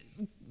 Becky,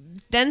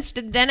 then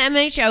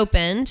MH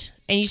opened,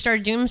 and you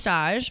started doing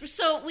massage.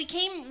 So we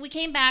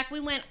came back.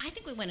 I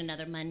think we went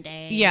another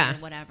Monday. Yeah. Or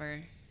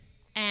whatever.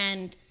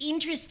 And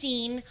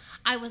interesting,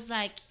 I was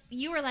like,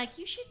 you were like,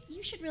 you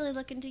should really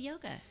look into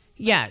yoga.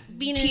 Yeah,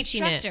 Being an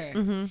teaching instructor. it.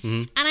 Mm-hmm.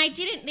 And I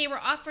didn't. They were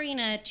offering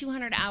a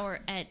 200 hour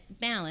at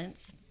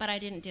Balance, but I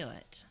didn't do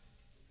it.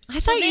 I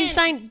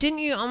thought didn't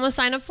you almost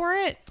sign up for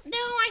it? No,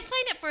 I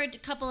signed up for a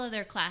couple of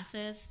their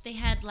classes. They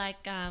had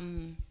like,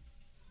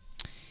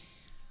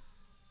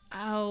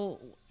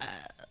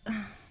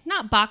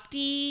 not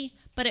bhakti,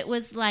 but it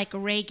was like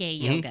reggae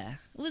yoga.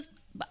 It was,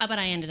 but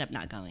I ended up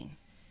not going.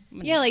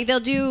 Yeah, like they'll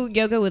do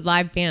yoga with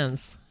live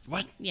bands.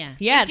 What? Yeah.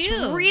 Yeah, it's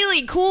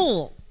really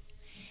cool.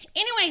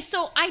 Anyway,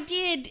 so I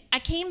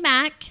came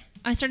back.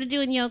 I started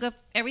doing yoga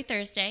every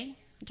Thursday.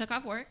 I took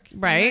off work.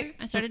 Right. Remember?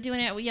 I started doing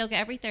yoga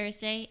every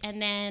Thursday,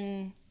 and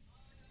then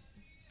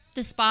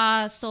the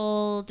spa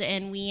sold,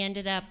 and we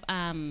ended up.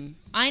 I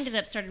ended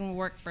up starting to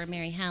work for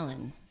Mary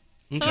Helen.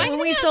 So when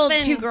we sold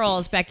 2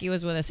 girls, Becky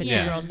was with us at 2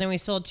 girls, and then we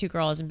sold 2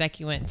 girls, and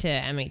Becky went to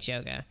MH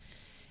Yoga.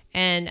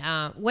 And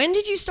when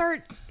did you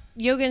start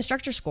yoga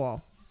instructor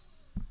school?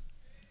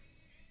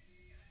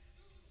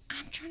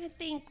 I'm trying to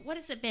think. What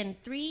has it been?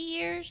 3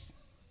 years?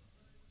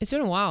 It's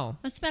been a while.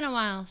 It's been a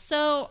while.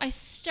 So I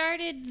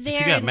started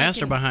there. If you got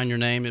master behind your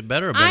name, it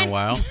better have been a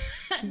while.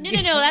 No,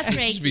 that's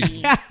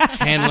Reiki.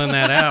 Handling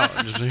that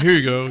out. Just, here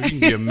you go. You can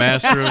be a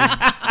master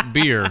of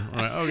beer.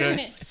 Right,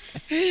 okay.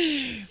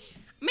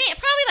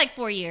 Probably like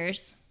 4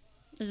 years.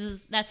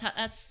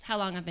 That's how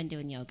long I've been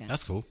doing yoga.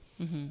 That's cool.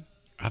 Mm-hmm.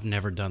 I've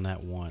never done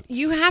that once.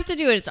 You have to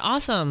do it. It's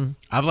awesome.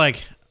 I've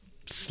like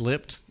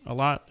slipped a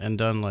lot and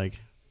done like.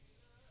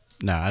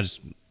 It's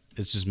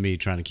just me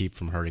trying to keep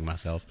from hurting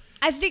myself.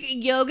 I think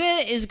yoga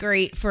is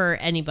great for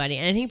anybody,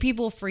 and I think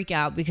people freak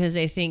out because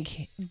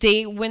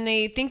when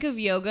they think of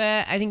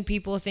yoga, I think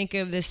people think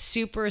of this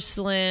super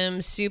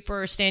slim,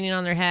 super standing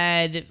on their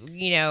head,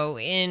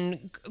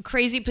 in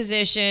crazy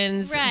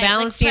positions,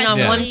 balancing like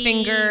on one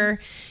finger,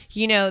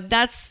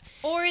 that's.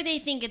 Or they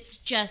think it's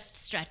just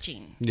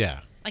stretching.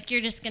 Yeah. Like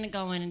you're just gonna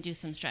go in and do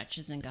some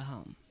stretches and go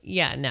home.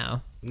 Yeah,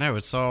 no. No,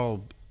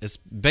 it's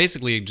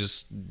basically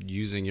just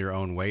using your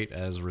own weight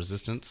as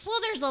resistance. Well,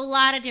 there's a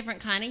lot of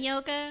different kind of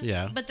yoga.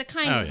 Yeah. But the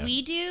kind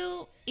we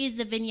do is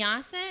a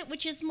vinyasa,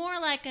 which is more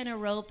like an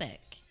aerobic.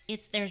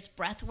 There's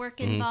breath work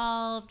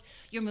involved.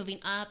 You're moving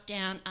up,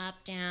 down,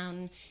 up,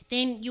 down.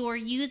 Then you're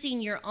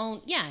using your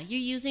own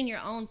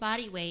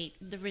body weight,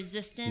 the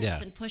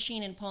resistance and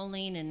pushing and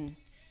pulling, and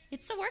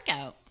it's a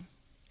workout.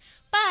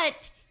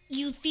 But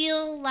you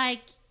feel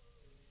like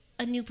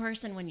a new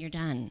person when you're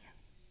done.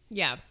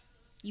 Yeah.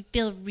 You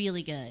feel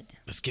really good.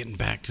 It's getting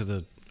back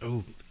to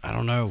I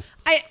don't know.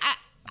 I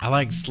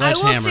like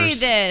sledgehammers. I will say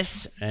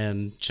this.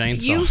 And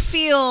chainsaws. You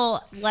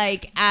feel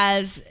like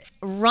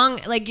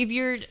if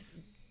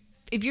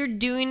you're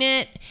doing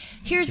it,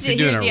 here's the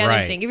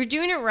other thing. If you're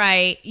doing it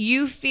right,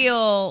 you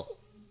feel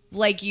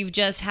like you've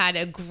just had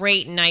a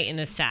great night in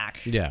the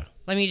sack. Yeah.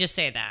 Let me just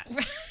say that.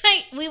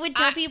 Right. We would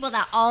tell people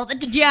that all the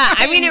time. Yeah.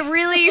 I mean, it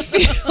really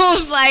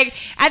feels like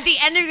at the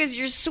end of it,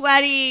 you're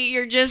sweaty.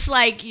 You're just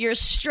like, you're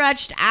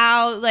stretched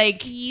out.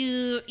 Like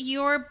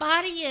your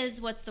body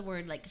is, what's the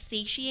word? Like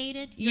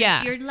satiated.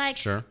 You're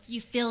like, you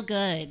feel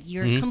good.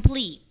 You're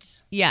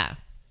complete. Yeah.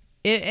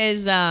 It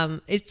is,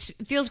 it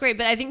feels great.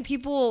 But I think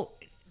people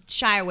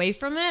shy away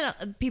from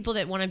it, people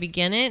that want to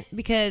begin it,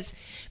 because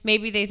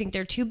maybe they think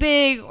they're too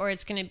big or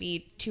it's going to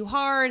be too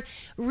hard.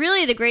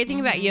 Really, the great thing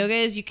about yoga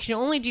is you can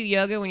only do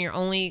yoga when you're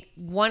only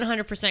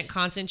 100%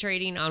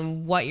 concentrating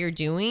on what you're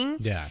doing.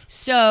 Yeah.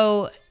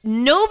 So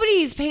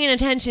nobody's paying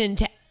attention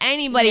to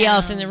anybody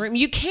else in the room.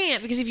 You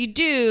can't, because if you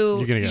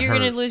do, you're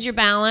going to lose your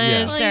balance.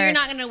 Yeah. Well, you're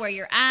not going to know where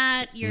you're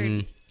at.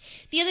 The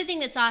other thing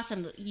that's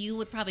awesome that you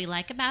would probably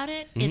like about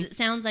it is it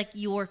sounds like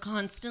you're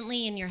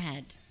constantly in your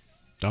head.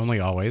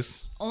 Only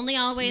always. Only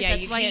always.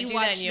 That's why you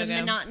watch the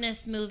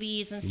monotonous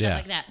movies and stuff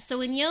like that.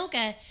 So in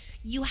yoga,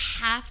 you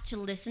have to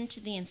listen to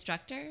the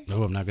instructor.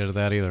 Oh, I'm not good at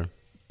that either.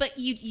 But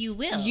you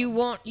will. You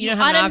won't. You don't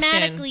automatically.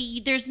 Have an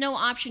option. There's no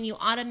option. You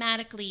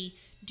automatically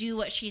do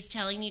what she's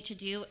telling you to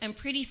do, and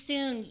pretty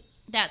soon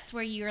that's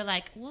where you're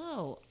like,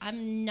 "Whoa,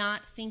 I'm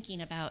not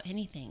thinking about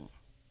anything."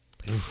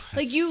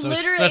 Like you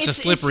literally, such a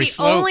slippery it's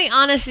slope.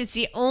 It's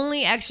the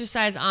only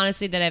exercise,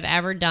 honestly, that I've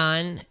ever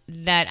done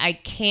that I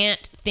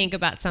can't think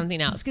about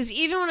something else. Because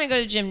even when I go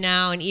to the gym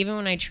now, and even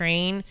when I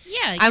train,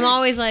 I'm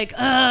always like,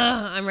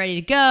 I'm ready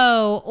to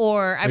go,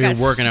 or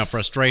you're working out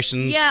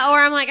frustrations. Yeah, or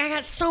I'm like, I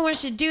got so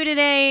much to do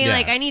today. Yeah.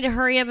 Like I need to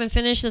hurry up and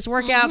finish this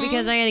workout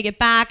because I got to get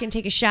back and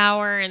take a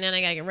shower, and then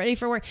I got to get ready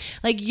for work.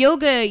 Like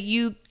yoga,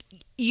 you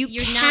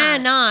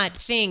cannot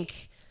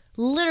think.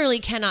 Literally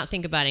cannot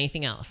think about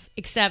anything else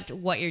except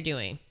what you're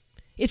doing.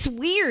 It's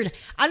weird.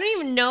 I don't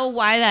even know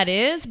why that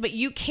is, but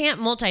you can't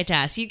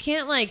multitask. You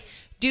can't like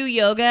do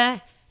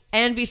yoga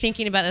and be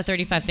thinking about the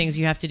 35 things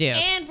you have to do.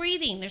 And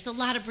breathing. There's a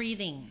lot of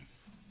breathing.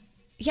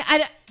 Yeah,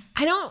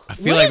 I don't.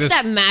 What is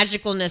that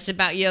magicalness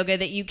about yoga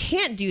that you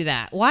can't do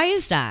that? Why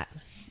is that?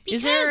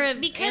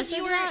 Because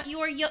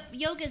your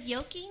yoga's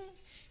yoking.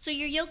 So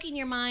you're yoking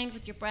your mind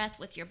with your breath,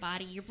 with your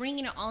body. You're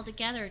bringing it all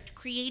together,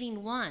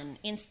 creating one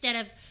instead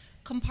of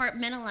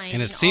compartmentalizing.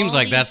 And it seems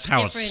like that's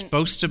how it's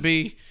supposed to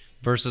be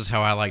versus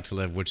how I like to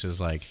live, which is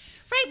like,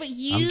 but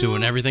I'm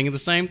doing everything at the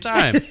same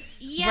time.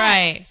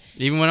 Yes. Right.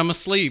 Even when I'm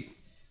asleep.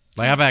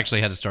 Like I've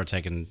actually had to start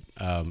taking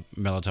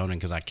melatonin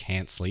because I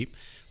can't sleep.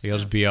 I'll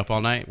just be up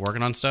all night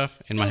working on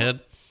stuff in my head.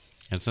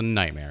 And it's a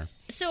nightmare.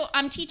 So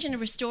I'm teaching a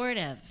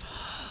restorative.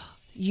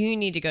 You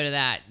need to go to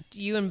that.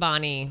 You and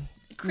Bonnie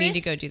need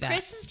to go do that.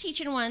 Chris is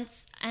teaching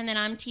once, and then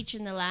I'm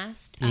teaching the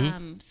last.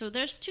 So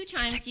there's 2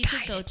 times you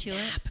could go to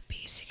nap, it.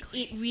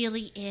 basically. It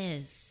really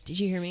is. Did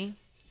you hear me?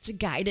 It's a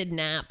guided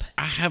nap.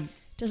 I have...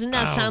 Doesn't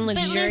that sound But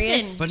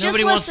luxurious? listen, But Just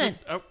nobody listen.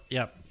 wants to... Oh,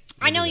 yeah.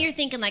 I know you're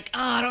thinking like, oh,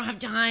 I don't have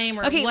time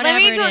or Okay, whatever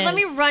let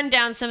me run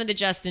down some of the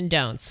just and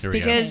don'ts. Here we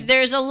go. Because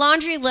there's a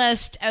laundry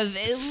list of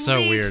at so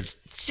least weird.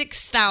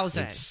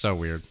 6,000. It's so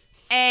weird.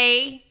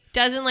 A,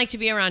 doesn't like to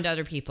be around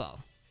other people.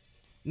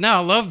 No, I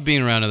love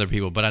being around other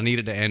people, but I need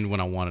it to end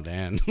when I want it to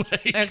end.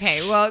 Like,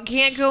 Okay, well,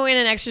 can't go in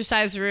an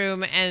exercise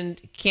room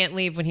and can't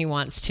leave when he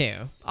wants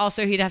to.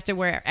 Also, he'd have to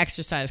wear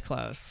exercise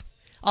clothes.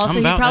 Also, he'd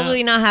about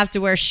probably not have to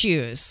wear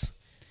shoes.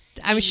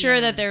 I'm sure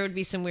that there would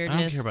be some I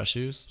weirdness. don't care about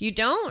shoes. You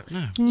don't?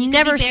 No.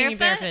 Never be seen you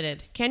barefoot?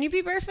 barefooted. Can you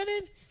be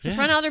barefooted? In Yeah.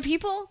 front of other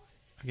people?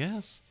 I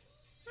guess.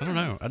 I don't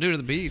know. I do it at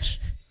the beach.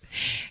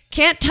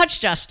 Can't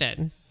touch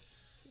Justin.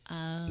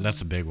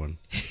 That's a big one.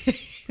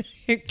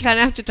 You kind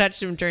of have to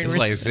touch him during It's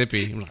like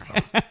zippy. I'm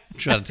like,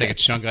 try to take a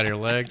chunk out of your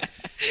leg.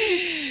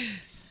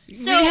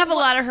 So we have a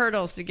lot of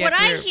hurdles to get What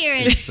through. I hear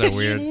is so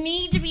weird. you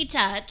need to be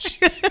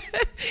touched.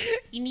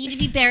 You need to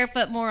be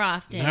barefoot more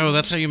often. No,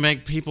 that's how you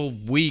make people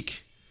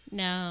weak.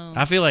 No.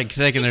 I feel like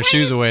taking their It's how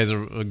shoes you- away is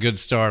a good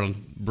start on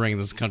bringing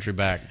this country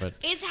back. But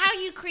It's how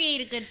you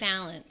create a good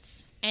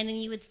balance. And then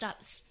you would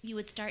start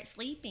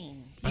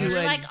sleeping. You You're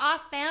would. like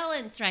off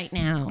balance right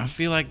now. I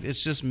feel like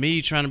it's just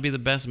me trying to be the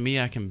best me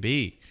I can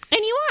be. And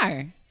you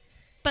are.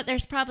 But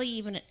there's probably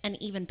an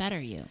even better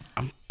you.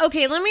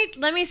 Okay,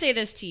 let me say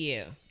this to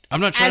you. I'm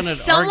not trying As to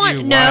someone,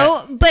 argue.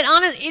 no, but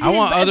honestly, I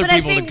want other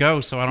people to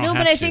go, so I don't No,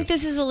 have but I to. think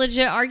this is a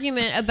legit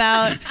argument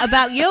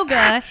about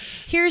yoga.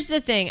 Here's the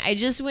thing: I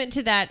just went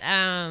to that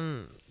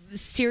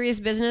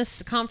serious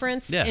business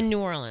conference in New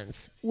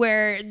Orleans,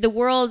 where the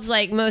world's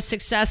like most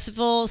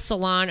successful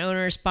salon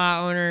owners,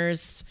 spa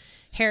owners,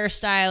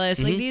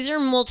 hairstylists, like these are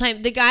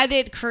the guy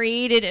that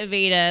created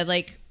Aveda,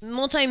 like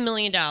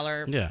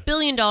multi-million-dollar,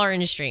 billion-dollar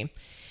industry.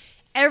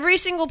 Every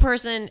single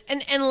person,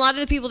 and a lot of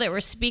the people that were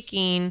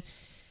speaking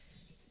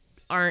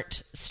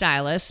aren't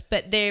stylists,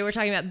 but they were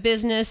talking about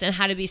business and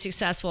how to be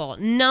successful.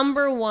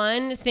 Number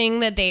one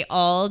thing that they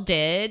all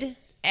did,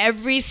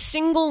 every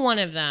single one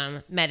of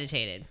them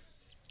meditated.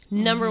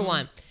 Number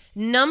one.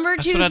 Number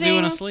That's two what I do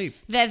when I thing sleep.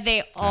 that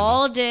they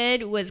all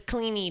did was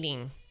clean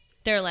eating.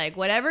 They're like,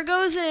 whatever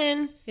goes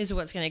in is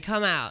what's going to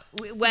come out.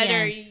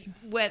 Whether Yes.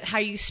 how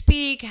you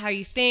speak, how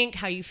you think,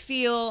 how you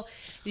feel,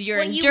 your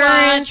What endurance,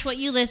 you watch, what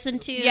you listen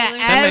to. yeah,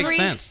 That makes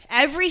sense.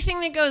 everything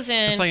that goes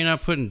in. It's like you're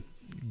not putting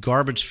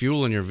garbage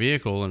fuel in your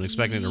vehicle and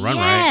expecting it to run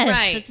Yes, right.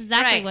 Right, that's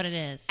exactly right. what it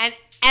is. And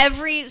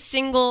every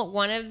single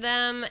one of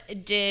them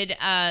did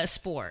a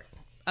sport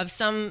of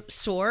some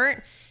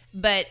sort,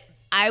 but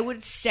I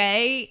would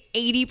say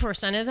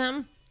 80% of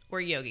them were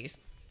yogis.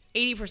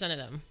 80% of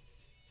them.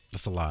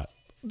 That's a lot.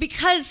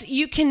 Because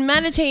you can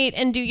meditate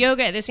and do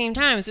yoga at the same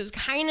time. So it's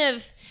kind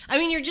of, I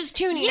mean, you're just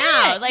tuning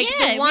out. Like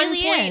the it one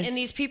really point is. in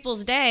these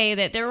people's day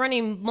that they're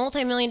running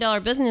multi-million-dollar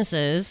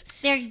businesses.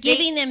 They're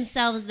giving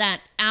themselves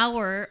that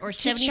hour or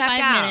check 75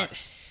 out.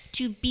 minutes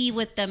to be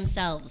with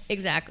themselves.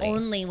 Exactly.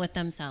 Only with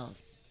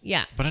themselves.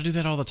 Yeah. But I do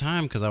that all the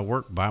time because I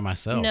work by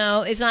myself.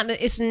 No, it's not.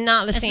 It's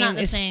not the It's same. not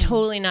the It's same.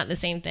 totally not the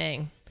same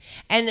thing.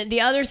 And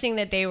the other thing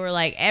that they were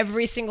like,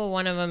 every single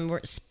one of them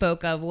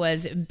spoke of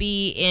was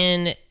be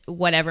in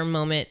whatever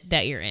moment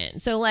that you're in.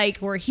 So like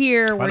we're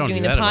here, I we're don't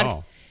doing do the that at pod.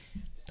 all.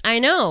 I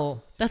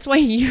know. That's why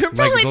you're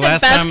probably the the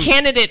last best time-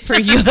 candidate for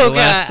yoga. The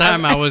last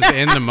time I was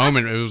in the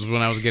moment, it was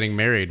when I was getting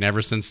married. And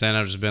ever since then,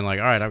 I've just been like,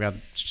 all right, I've got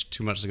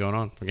too much going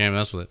on. I can't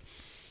mess with it.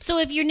 So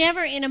if you're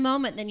never in a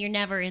moment, then you're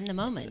never in the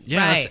moment.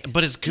 Yeah, Right.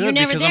 but it's You're good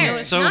never because there. I'm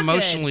It's so not good.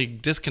 emotionally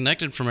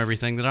disconnected from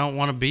everything that I don't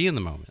want to be in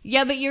the moment.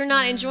 Yeah, but you're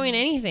not enjoying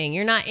anything.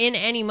 You're not in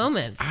any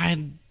moments.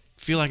 I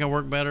feel like I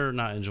work better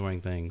not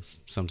enjoying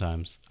things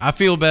sometimes. I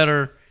feel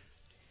better.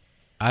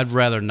 I'd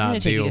rather I'm not gonna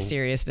take you deal. to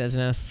serious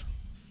business.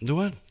 Do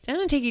what? I'm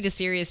gonna take you to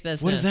serious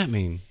business. What does that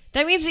mean?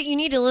 That means that you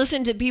need to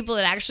listen to people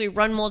that actually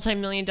run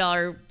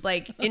multi-million-dollar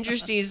like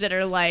industries that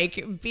are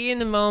like be in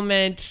the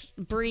moment,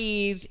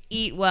 breathe,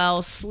 eat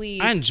well,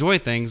 sleep. I enjoy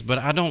things, but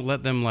I don't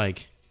let them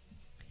like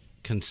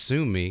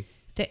consume me.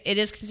 It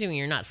is consuming.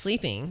 You're not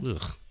sleeping.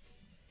 Ugh.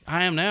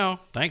 I am now.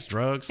 Thanks,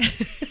 drugs.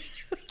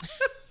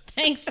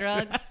 Thanks,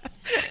 drugs.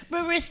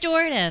 But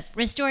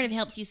restorative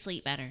helps you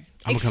sleep better.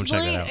 I'm gonna come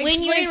check that out.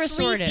 Explain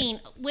restorative.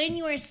 When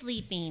you're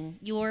sleeping,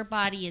 your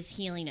body is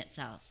healing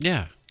itself,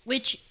 Yeah.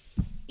 which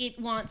it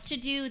wants to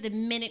do the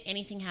minute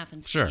anything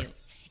happens Sure. to you.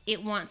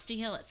 It wants to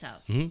heal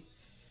itself. Mhm.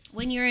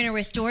 When you're in a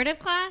restorative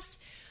class,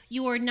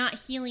 you are not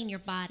healing your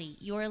body.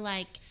 You're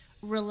like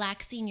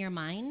relaxing your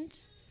mind,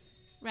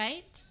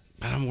 right?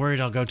 But I'm worried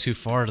I'll go too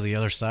far to the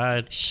other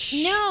side.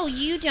 No,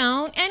 you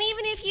don't. And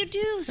even if you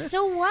do,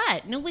 so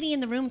what? Nobody in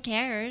the room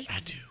cares. I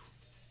do.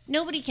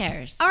 Nobody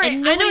cares. All right,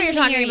 And I know nobody what you're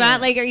can talking hear about.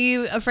 you. Like, are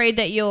you afraid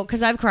that you'll?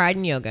 Because I've cried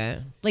in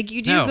yoga. Like,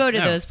 you do No, go to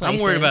no. those places.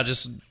 I'm worried about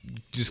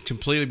just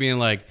completely being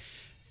like,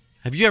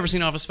 Have you ever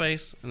seen Office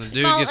Space? And the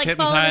dude Fall- gets like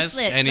fall hypnotized,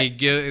 asleep, and they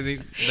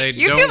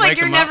You don't feel like wake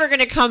you're him never up.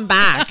 gonna come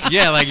back.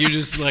 Yeah, like you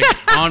just like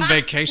on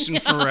vacation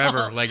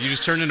forever. Like you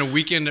just turn into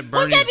Weekend at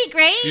Bernie's. Wouldn't that be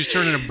great? You just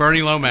turn into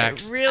Bernie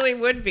Lomax. It really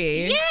would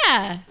be.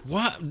 Yeah.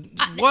 What?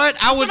 What?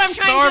 I That's would what I'm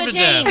starve trying to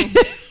to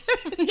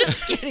death. attain.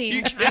 Just kidding.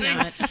 You kidding? I'm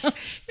not.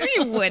 No,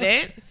 you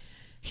wouldn't.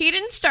 He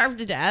didn't starve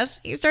to death.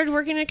 He started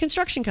working in a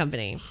construction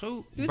company.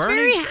 Who? He was Bernie?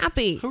 very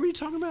happy. Who are you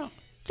talking about?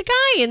 The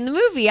guy in the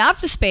movie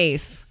Office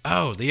Space.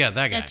 Oh, yeah,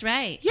 that guy. That's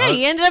right. Yeah,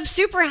 he ended up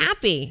super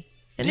happy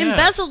and Yeah.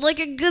 embezzled like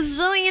 $1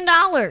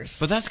 gazillion.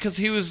 But that's because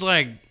he was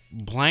like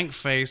blank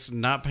face,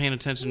 not paying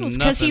attention to nothing.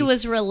 Because he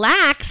was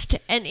relaxed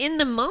and in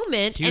the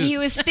moment, He and was- he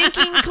was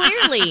thinking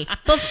clearly.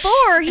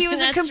 Before, he was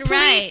a That's complete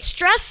right.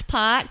 stress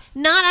pot,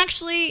 not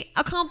actually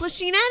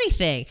accomplishing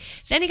anything.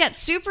 Then he got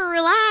super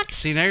relaxed.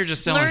 See, now you're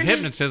just selling Learned-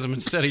 hypnotism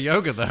instead of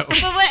yoga, though. But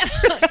what,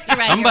 you're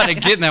right, I'm you're about to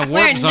right. get in that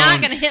warp We're zone. not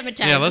going to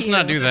hypnotize Yeah, let's you.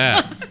 not do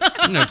that.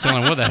 I'm no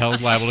telling what the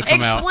hell's liable to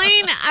come out.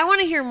 Explain. I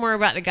want to hear more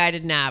about the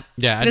guided nap.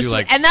 Yeah, I do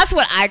like- and that's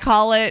what I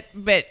call it.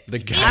 But The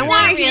It's guided I not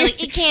want to really.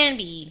 hear. It can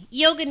be.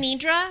 Yoga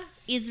Nidra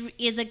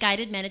is a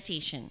guided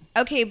meditation.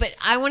 Okay, but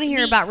I want to hear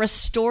The about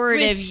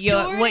restorative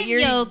yoga. What you're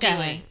yoga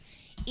doing.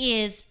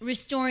 is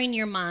restoring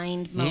your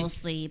mind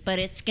mostly, but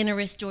it's going to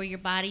restore your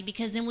body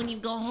because then when you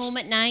go home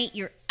at night,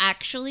 you're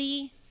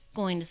actually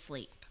going to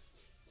sleep.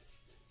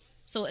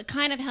 So it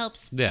kind of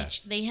helps. Yeah.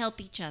 They help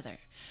each other.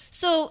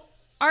 So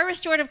our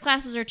restorative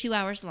classes are 2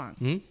 hours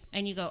long,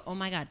 and you go, "Oh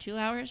my God, 2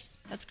 hours?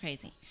 That's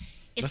crazy."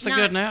 It's That's a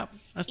good nap.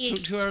 That's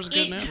it- 2 hours a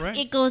good it- nap, right?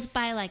 It goes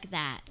by like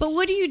that. But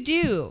what do you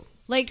do?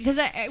 Like, because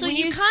So when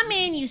you come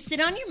in, you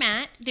sit on your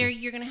mat. There,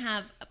 you're going to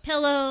have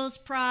pillows,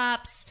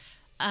 props,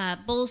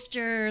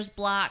 bolsters,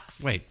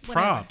 blocks. Wait,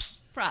 whatever.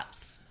 props?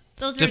 Props.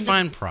 Those are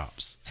Define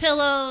props. the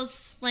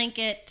pillows,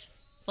 blanket,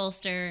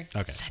 bolster.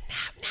 Okay.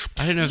 nap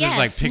I didn't know if Yes. there's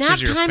like pictures nap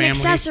of your time family.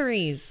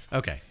 accessories.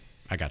 Okay,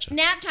 I got you.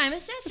 Nap time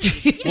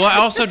accessories. Well, I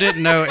also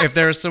didn't know if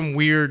there was some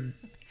weird.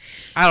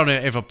 I don't know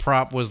if a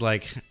prop was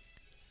like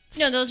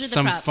No, those are the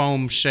some props.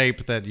 foam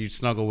shape that you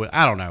snuggle with.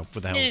 I don't know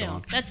what the hell's going No.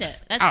 on. That's it.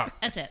 Oh.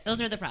 That's it.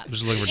 Those are the props.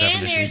 Just looking for and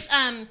definitions.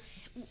 there's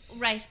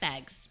rice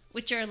bags,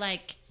 which are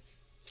like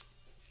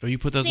Oh, you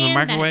put those in the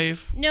sandbags.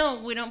 microwave? No,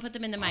 we don't put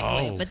them in the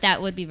microwave, Oh. but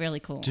that would be really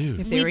cool. Dude.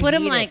 If they We were put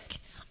them heated. like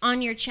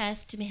on your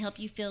chest to help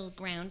you feel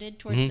grounded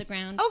towards the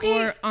ground,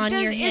 Okay, or on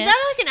your hips. is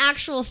that like an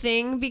actual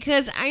thing?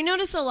 Because I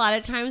notice a lot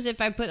of times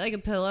if I put like a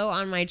pillow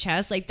on my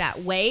chest, like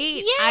that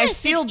weight, I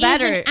feel it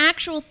better. is an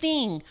actual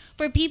thing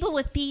for people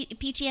with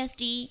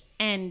PTSD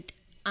and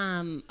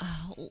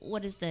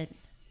what is the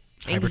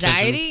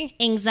Anxiety.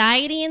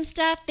 anxiety and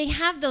stuff. They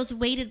have those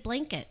weighted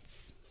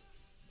blankets.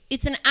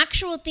 It's an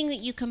actual thing that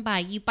you can buy.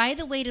 You buy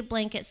the weighted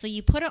blanket, so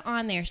you put it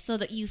on there so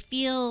that you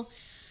feel.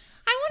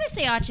 I want to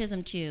say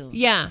autism too.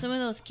 Yeah. Some of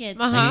those kids.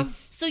 Uh-huh.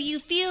 So you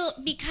feel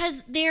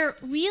because they're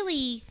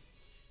really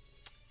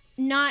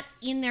not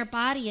in their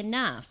body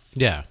enough.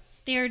 Yeah.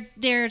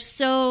 They're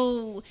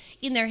so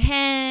in their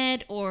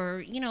head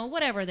or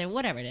whatever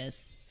it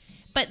is.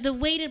 But the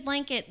weighted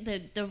blanket,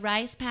 the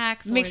rice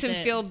packs Makes or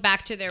them feel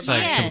back to their It's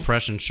body. like Yes. a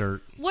compression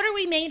shirt. What are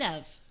we made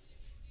of?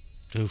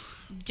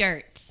 Oof.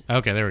 Dirt.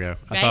 Okay, there we go.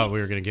 I Right? thought we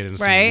were going to get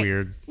into Right. some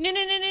weird.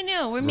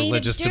 No. We're made of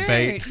Religious dirt.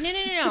 debate.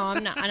 No.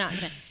 I'm not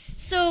gonna.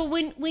 So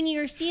when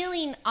you're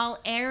feeling all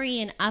airy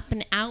and up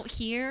and out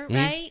here,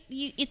 right?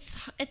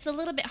 It's a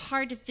little bit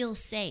hard to feel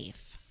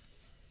safe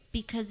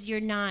because you're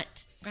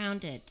not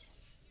grounded.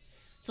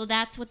 So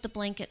that's what the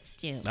blankets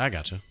do. I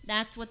got you.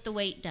 That's what the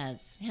weight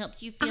does. It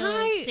helps you feel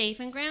I- safe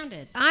and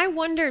grounded. I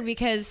wonder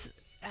because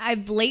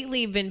I've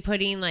lately been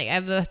putting I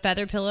have a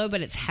feather pillow,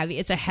 but it's heavy.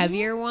 It's a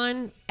heavier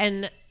one,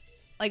 and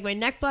like my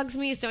neck bugs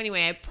me. So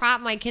anyway, I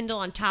prop my Kindle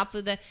on top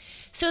of the.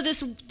 So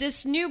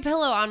this new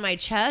pillow on my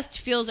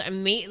chest feels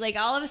amazing. Like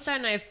all of a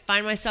sudden, I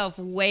find myself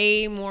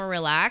way more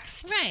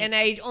relaxed. Right. And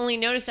I only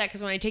notice that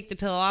because when I take the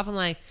pillow off, I'm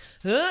like,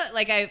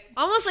 like I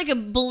almost like a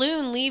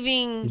balloon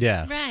leaving.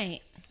 Yeah. Right.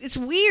 It's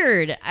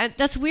weird.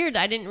 That's weird.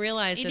 I didn't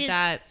realize It is-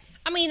 that.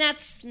 I mean,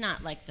 that's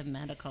not like the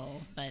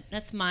medical, but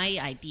that's my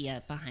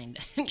idea behind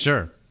it.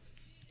 Sure.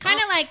 Kind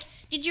of like,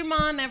 did your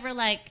mom ever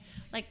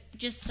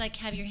just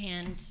have your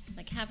hand,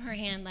 have her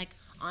hand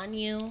on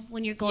you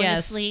when you're going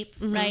Yes. to sleep,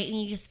 right? And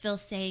you just feel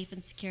safe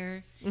and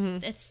secure.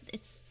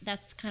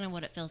 That's kind of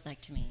what it feels like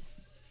to me.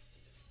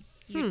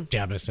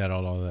 Yeah, I missed out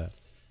on all of that.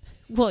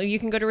 Well, you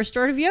can go to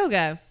restorative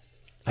yoga.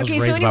 I was Okay,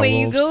 so raised by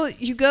anyway, wolves.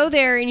 you go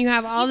there and you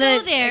have all You go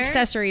the there.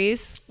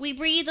 accessories. We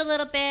breathe a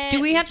little bit. Do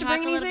we have to talk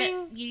bring a little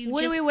anything? bit. You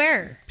What do just- we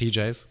wear?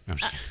 PJs? No, I'm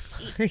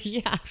just kidding.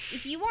 Yeah.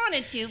 If you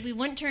wanted to, we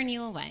wouldn't turn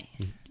you away.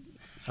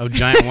 Oh,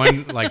 giant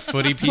one, like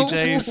footy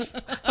PJs?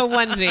 A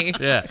onesie.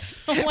 Yeah.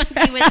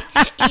 Onesie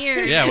with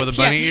ears. Yeah, with the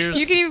bunny ears.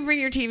 You can even bring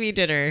your TV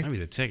dinner. That'd be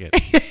the ticket.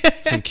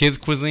 Some kids'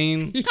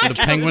 cuisine with the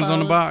penguins on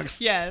the clothes.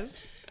 box.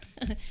 Yes.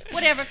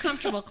 Whatever,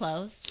 comfortable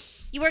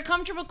clothes. You wear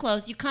comfortable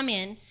clothes. You come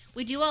in.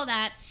 We do all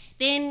that.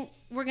 Then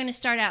we're going to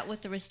start out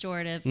with the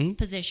restorative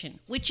position,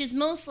 which is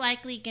most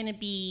likely going to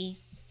be,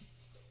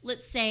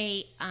 let's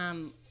say,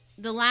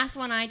 the last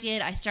one I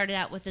did, I started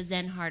out with a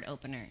Zen heart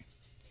opener,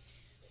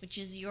 which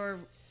is your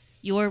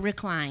you're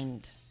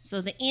reclined.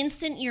 So the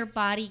instant your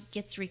body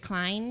gets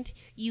reclined,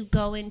 you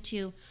go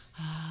into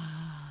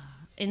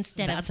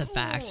instead That's of a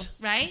fact.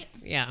 right?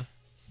 Yeah.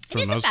 For It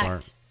the is a most fact.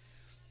 part.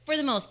 For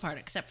the most part,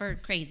 except for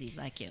crazies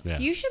like you. Yeah.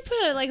 You should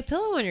put a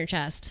pillow on your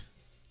chest.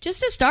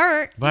 Just to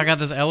start. But I got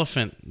this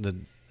elephant that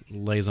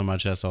lays on my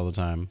chest all the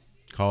time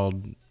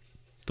called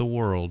the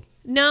world.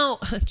 No.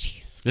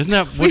 Jeez. Isn't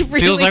that We what it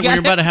feels really like when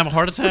you're got- about to have a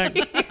heart attack?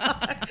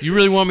 You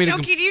really want me to No,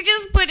 can you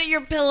just put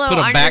your pillow put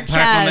a on your backpack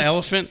chest? on the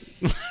elephant?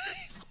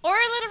 Or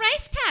a little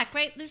rice pack,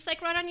 right? Just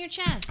like right on your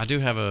chest. I do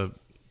have a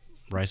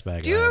rice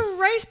bag. Do in the house. a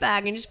rice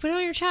bag and just put it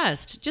on your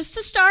chest. Just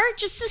to start,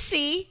 just to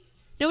see.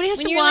 Nobody has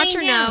When to you're watch or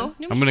laying know.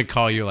 down. I'm going to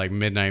call you like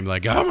midnight and be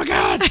like, oh my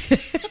God.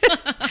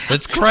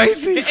 It's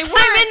crazy. I'm in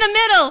the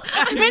middle.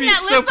 I'm in be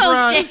that limbo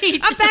surprised.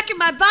 stage. I'm back in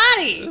my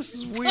body. This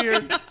is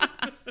weird.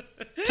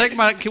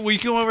 Will you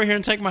come over here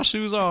and take my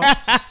shoes off?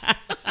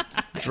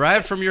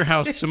 Drive from your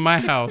house to my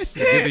house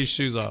and get these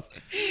shoes off.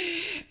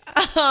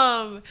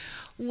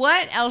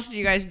 What else do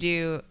you guys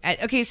do?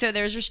 Okay, so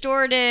there's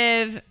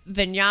restorative,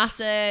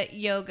 vinyasa,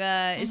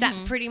 yoga. Is that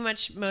pretty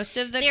much most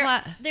of the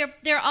class?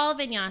 They're all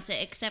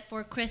vinyasa except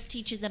for Chris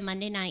teaches a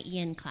Monday night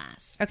yin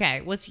class.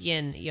 Okay, what's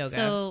yin yoga?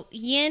 So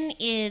yin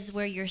is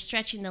where you're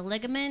stretching the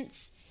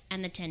ligaments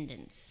and the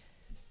tendons.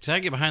 See, I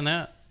get behind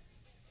that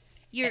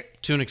You're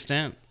to an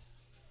extent.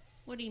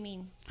 what do you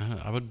mean?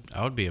 I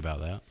would be about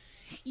that.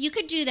 You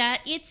could do that.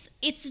 It's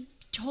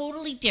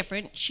totally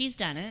different. She's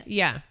done it.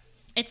 yeah.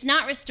 It's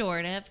not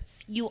restorative.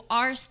 You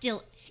are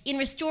still in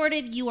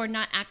restorative. You are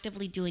not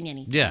actively doing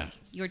anything. Yeah.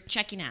 You're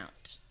checking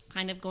out,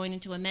 kind of going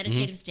into a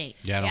meditative state.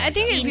 Yeah, I don't I like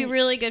think that. it'd be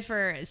really good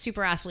for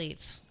super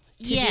athletes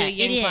to do a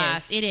yin it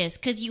class. is. It is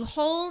because you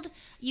hold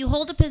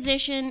a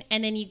position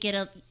and then you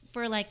get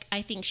for like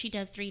I think she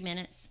does 3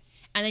 minutes,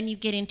 and then you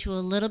get into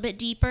a little bit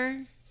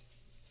deeper,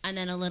 and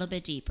then a little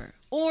bit deeper,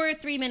 or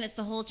 3 minutes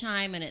the whole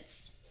time, and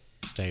it's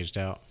Staged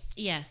out.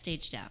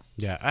 staged out.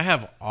 Yeah, I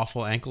have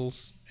awful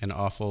ankles and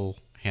awful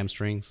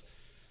hamstrings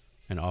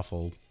and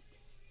awful.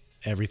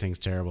 Everything's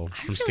terrible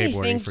from I really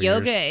skateboarding think for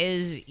yoga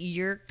years. is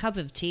your cup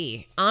of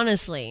tea.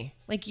 Honestly,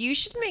 you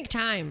should make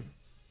time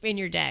in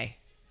your day.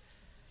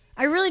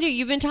 I really do.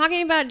 You've been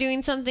talking about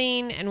doing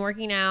something and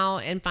working out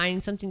and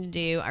finding something to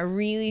do. I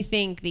really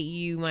think that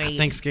you might. I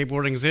think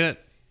skateboarding's it.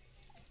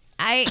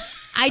 I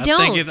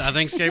don't. I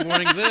think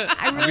skateboarding's it.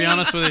 I'll be really-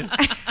 honest with you.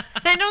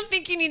 I don't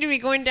think you need to be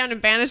going down a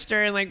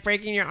banister and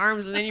breaking your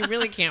arms, and then you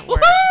really can't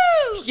work.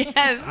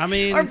 Yes. I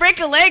mean- or break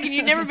a leg and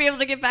you'd never be able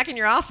to get back in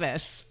your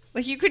office.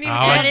 You couldn't even Oh,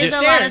 get I up That the is a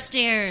stairs. lot of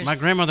stairs. My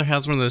grandmother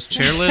has one of those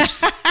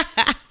chairlifts.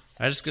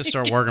 I just gotta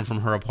start working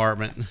from her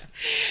apartment.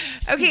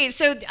 Okay,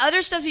 so the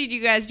other stuff that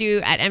you guys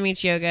do at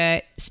MH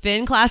Yoga,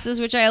 spin classes,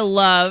 which I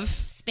love.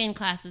 Spin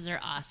classes are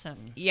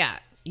awesome. Yeah,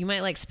 you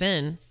might like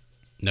spin.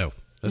 No,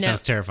 that No.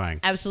 sounds terrifying.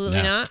 Absolutely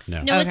No, not?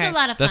 No, No, it's Okay. a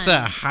lot of fun. That's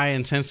a high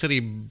intensity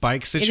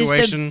bike It is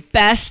situation the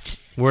best.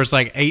 where it's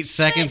 8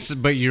 seconds,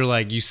 but you're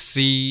you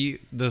see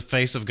the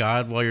face of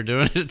God while you're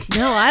doing it.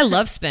 No, I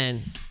love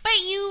spin. But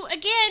you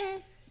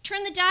again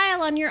turn the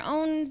dial on your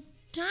own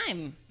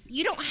time.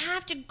 You don't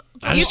have to.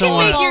 I You just can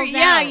don't make wanna- your balls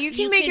yeah, out. you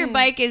can make your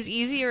bike as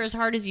easy or as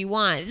hard as you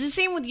want. It's the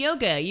same with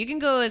yoga. You can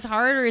go as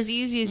hard or as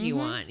easy as you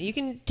want. You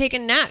can take a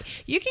nap.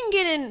 You can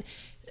get in.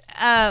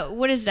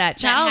 What is that?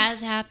 That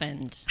has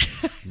happened.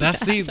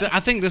 I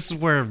think this is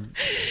where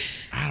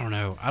I don't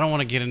know. I don't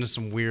want to get into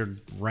some weird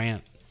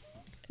rant.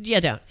 Yeah,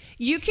 don't.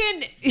 You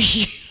can.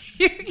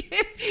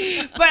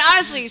 But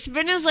honestly,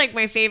 spin is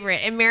my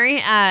favorite. And Mary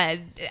at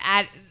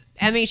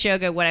MH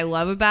Yoga, what I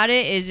love about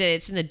it is that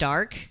it's in the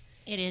dark.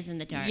 It is in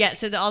the dark. Yeah,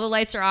 so all the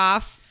lights are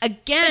off.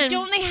 Again, But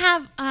don't they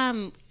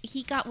have?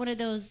 He got one of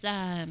those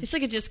it's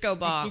like a disco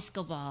ball.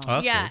 disco balls. Oh,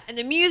 that's Yeah, cool. and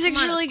the music's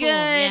Come on, really it's good cool,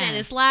 yeah. and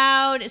it's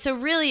loud. So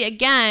really,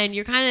 again,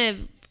 you're kind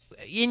of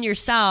in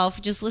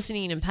yourself, just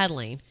listening and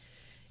pedaling,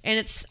 and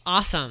it's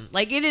awesome.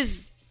 It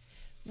is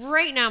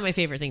right now my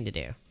favorite thing to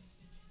do.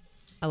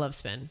 I love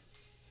spin.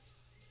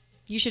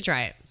 You should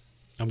try it.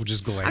 I'm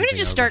just glazing. I'm gonna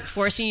just over. start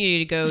forcing you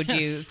to go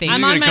do things. I'm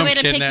You're on gonna my way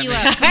come to pick kidnap you me.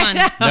 up. Come on.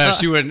 No,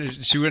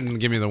 she wouldn't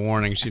give me the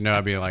warning. She'd know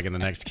I'd be in the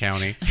next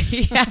county.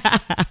 Yeah,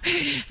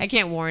 I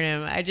can't warn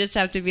him. I just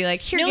have to be like,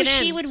 here, No, get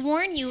in. she would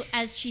warn you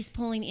as she's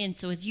pulling in.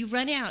 So as you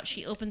run out,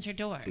 she opens her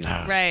door.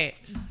 Nah, Right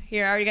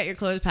here, I already got your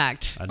clothes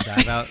packed. I'd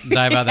dive out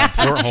that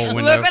porthole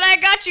window. Look what I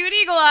got you, an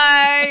eagle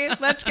eye.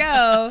 Let's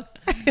go.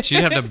 She'd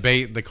have to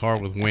bait the car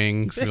with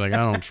wings. Be like, I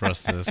don't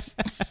trust this.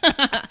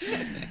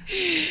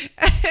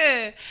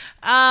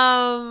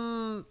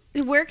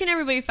 Where can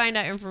everybody find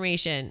out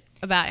information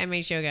about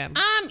MH Yoga?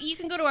 You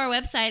can go to our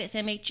website. It's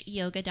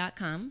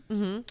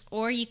mhyoga.com.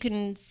 Or you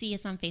can see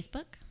us on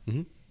Facebook.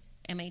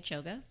 MH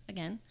Yoga,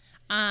 again.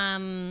 Our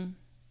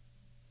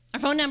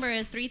phone number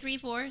is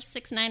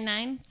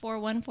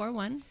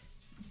 334-699-4141.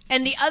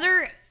 And the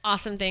other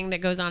awesome thing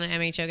that goes on at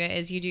MH Yoga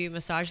is you do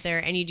massage there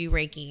and you do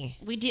Reiki.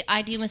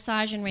 I do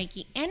massage and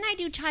Reiki, and I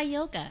do Thai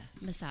yoga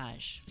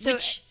massage. So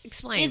which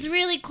explain. is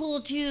really cool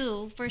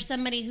too for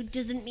somebody who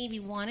doesn't maybe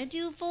want to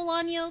do full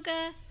on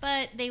yoga,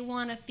 but they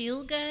want to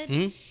feel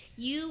good.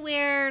 You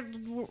wear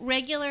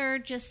regular,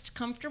 just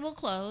comfortable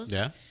clothes.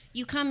 Yeah.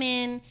 You come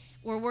in,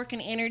 we're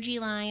working energy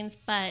lines,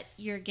 but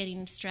you're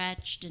getting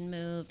stretched and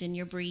moved, and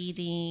you're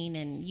breathing,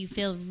 and you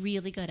feel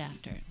really good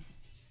after.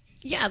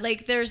 Yeah,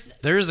 like there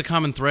is a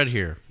common thread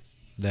here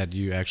that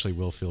you actually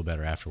will feel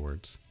better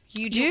afterwards.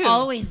 you do You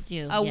always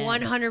do. a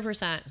yes.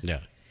 100%.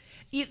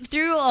 Yeah.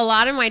 Through a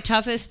lot of my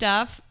toughest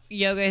stuff,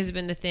 yoga has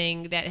been the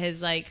thing that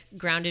has like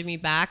grounded me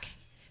back,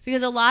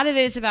 because a lot of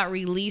it is about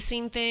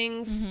releasing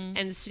things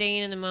and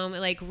staying in the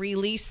moment. Like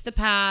release the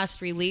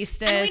past, release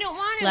this, And we don't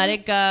want to. let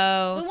it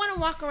go. We want to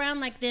walk around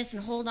like this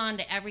and hold on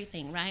to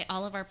everything, right?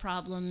 All of our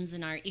problems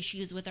and our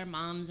issues with our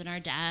moms and our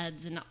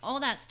dads and all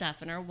that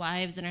stuff, and our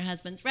wives and our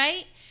husbands,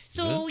 right?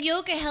 So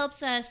yoga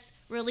helps us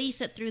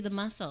release it through the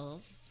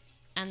muscles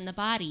and the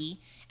body,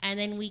 and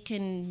then we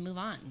can move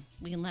on.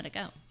 We can let it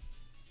go.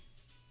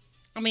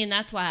 I mean,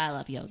 that's why I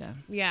love yoga.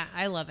 Yeah,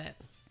 I love it.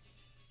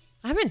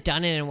 I haven't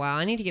done it in a while.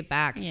 I need to get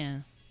back Yeah.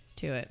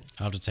 to it.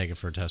 I'll have to take it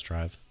for a test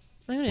drive.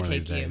 I'm going one to of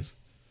these take you. days.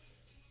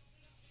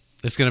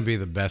 It's going to be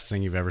the best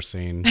thing you've ever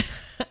seen.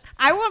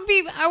 I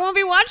won't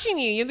be watching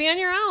you. You'll be on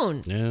your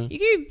own. Yeah. You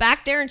can be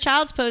back there in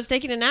child's pose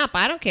taking a nap.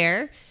 I don't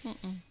care.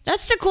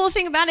 That's the cool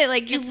thing about it.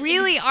 Like you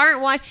really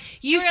aren't watching.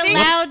 You're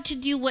allowed to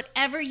do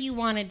whatever you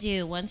want to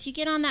do. Once you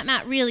get on that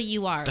mat, really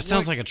you are. That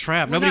sounds like a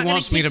trap. we're Nobody not gonna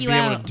wants me to kick be you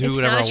able out. to do It's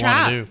whatever not a I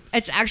trap. want to do.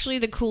 It's actually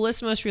the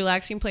coolest, most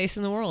relaxing place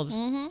in the world.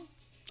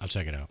 I'll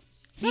check it out.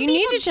 You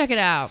need to check it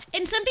out.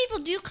 And some people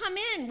do come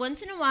in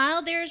once in a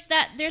while. There's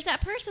that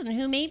person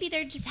who maybe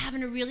they're just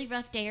having a really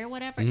rough day or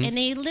whatever, and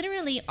they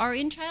literally are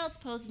in child's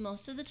pose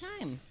most of the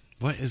time.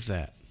 What is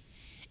that?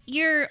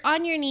 You're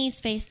on your knees,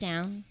 face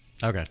down,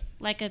 Okay.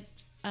 like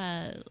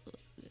a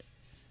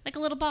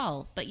little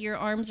ball, but your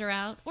arms are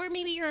out, or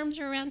maybe your arms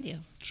are around you,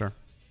 Sure.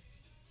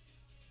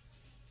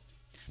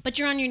 but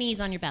you're on your knees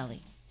on your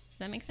belly. Does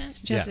that make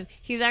sense? Justin,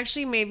 he's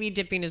actually maybe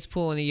dipping his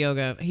pool in the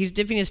yoga. He's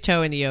dipping his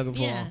toe in the yoga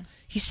pool. Yeah.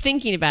 He's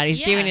thinking about it. He's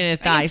Yeah, giving it I a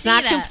can thought. He's see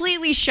not that.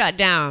 completely shut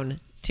down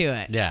to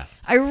it. Yeah.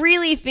 I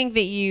really think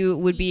that you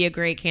would be a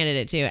great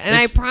candidate too. And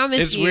I promise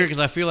it's you. weird because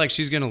I feel like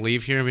she's going to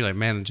leave here and be like,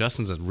 man,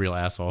 Justin's a real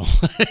asshole.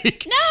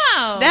 Like,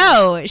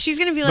 No, she's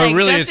gonna be like,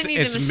 really, Justin needs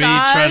a it's massage.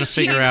 me trying to he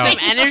figure needs out- some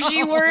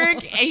energy work,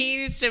 and he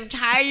needs some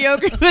Thai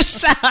yoga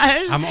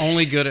massage. I'm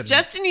only good at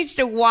Justin needs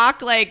to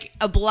walk like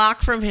a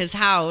block from his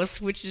house,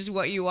 which is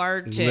what you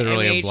are to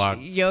Literally a MH block,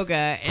 yoga,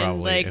 and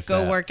probably, like if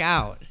go that. work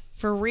out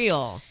for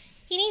real.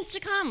 He needs to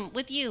come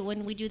with you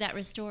when we do that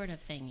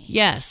restorative thing.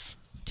 Yes,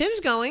 Tim's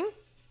going.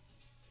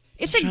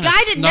 It's a trying to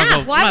guided nap.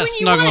 snuggle- Why I'm not wouldn't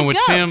you want snuggling to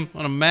with go? Tim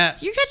on a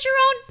mat. You got your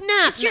own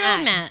nap. It's your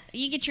own mat.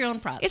 You get your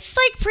own props. It's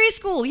like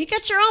preschool. You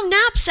got your own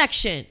nap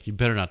section. You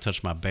better not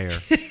touch my bear.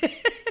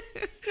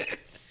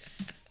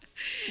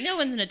 No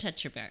one's gonna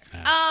touch your bear.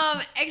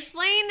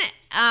 Explain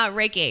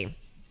Reiki.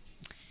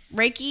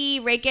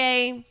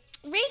 Reiki.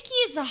 Reiki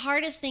is the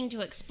hardest thing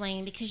to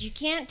explain because you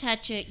can't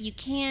touch it. You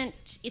can't.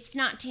 It's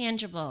not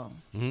tangible.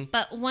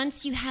 But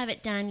once you have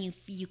it done,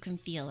 you can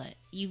feel it.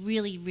 You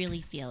really,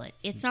 really feel it.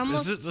 It's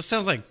almost. This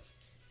sounds like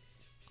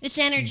It's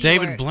energy.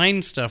 David work.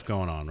 Blaine stuff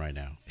going on right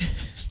now.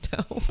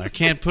 No. I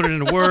can't put it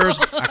into words.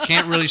 I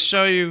can't really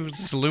show you.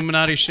 It's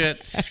Illuminati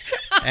shit.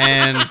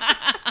 And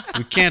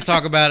we can't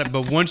talk about it.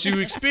 But once you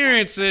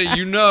experience it,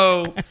 you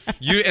know.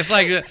 It's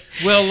like,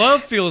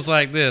 love feels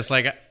like this.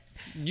 Like,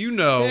 you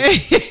know.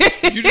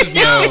 You just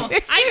know.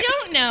 I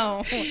don't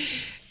know.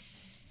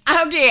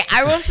 Okay,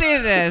 I will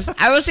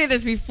say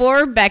this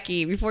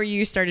before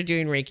you started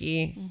doing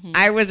Reiki,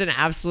 I was an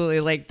absolutely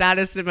like, that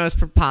is the most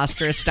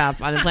preposterous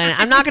stuff on the planet.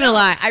 I'm not going to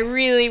lie. I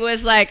really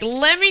was like,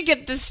 let me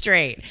get this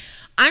straight.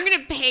 I'm going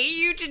to pay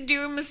you to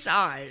do a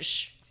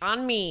massage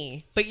on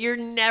me, but you're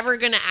never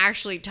going to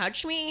actually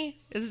touch me?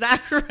 Is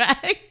that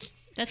correct?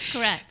 That's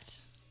correct.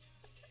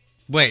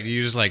 Wait,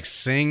 you just like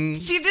sing?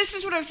 See, this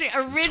is what I'm saying.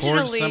 Towards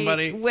Originally,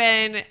 somebody?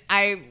 when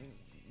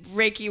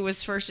Reiki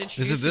was first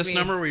introduced Is it this to me,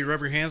 number where you rub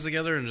your hands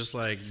together and just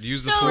like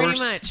use the So force? pretty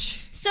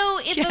much. So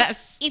if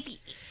Yes. if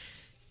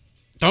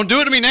Don't do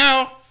it to me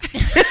now.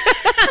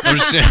 I'm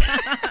just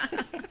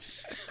kidding.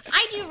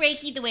 I do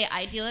Reiki the way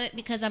I do it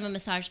because I'm a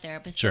massage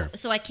therapist, Sure.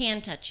 so I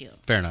can touch you,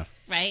 Fair enough.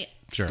 right?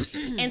 Sure.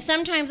 And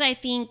sometimes I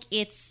think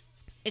it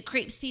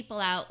creeps people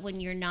out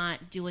when you're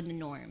not doing the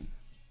norm,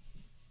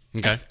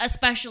 Okay.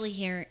 especially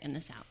here in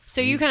the South.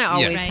 So you kind of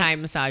always Right. tie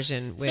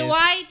massaging with. So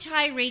I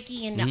tie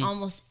Reiki into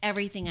almost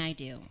everything I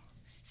do.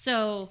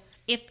 So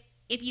if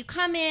you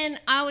come in,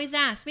 I always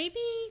ask, maybe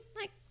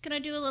like, can I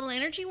do a little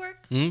energy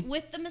work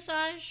with the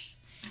massage?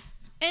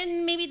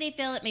 And maybe they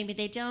feel it, maybe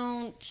they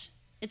don't.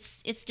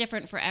 It's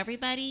different for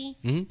everybody.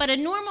 But a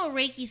normal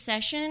Reiki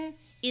session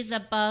is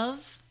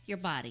above your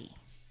body.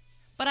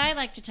 But I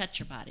like to touch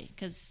your body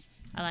because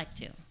I like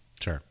to.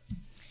 Sure.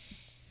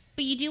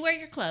 But you do wear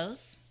your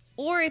clothes.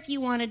 Or if you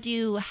want to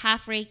do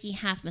half Reiki,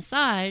 half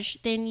massage,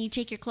 then you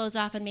take your clothes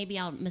off and maybe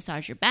I'll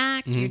massage your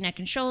back, your neck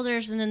and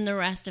shoulders, and then the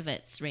rest of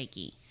it's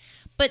Reiki.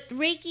 But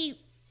Reiki,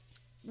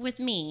 with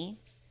me,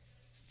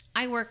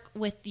 I work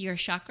with your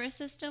chakra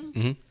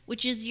system,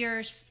 which is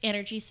your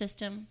energy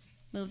system,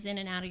 moves in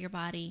and out of your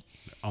body.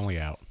 Only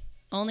out.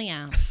 Only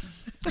out.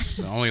 It's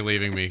only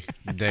leaving me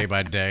day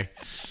by day.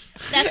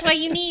 That's why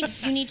you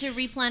need to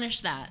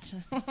replenish that.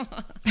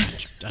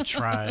 I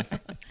tried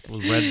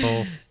with Red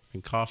Bull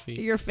and coffee.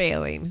 You're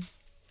failing.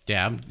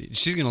 Yeah,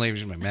 she's gonna leave.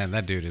 She's like, man,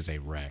 that dude is a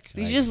wreck.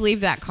 You just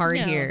leave that card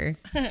here.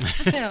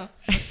 No,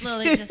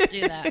 slowly just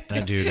do that.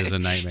 That dude is a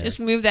nightmare. Just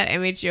move that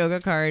MH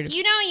yoga card.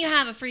 You know you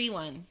have a free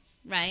one,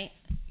 right?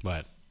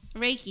 What?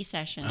 Reiki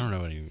session. I don't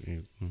know what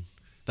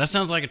that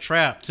sounds like a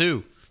trap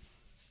too.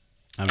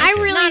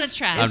 It's not a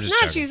trap. It's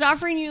not. She's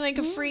offering you like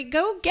a free.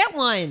 Go get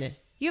one.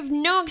 You have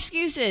no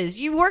excuses.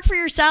 You work for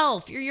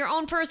yourself. You're your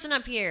own person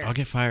up here. I'll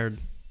get fired.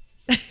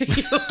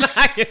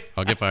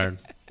 I'll get fired.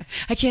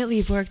 I can't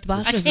leave work. The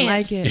boss doesn't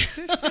like it.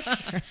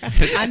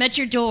 I'm at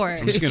your door.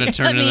 I'm just gonna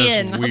turn into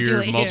this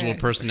weird multiple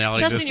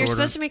personality Justin, disorder. you're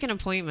supposed to make an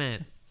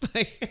appointment.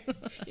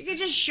 You can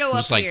just show up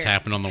just like here.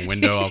 tapping on the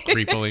window all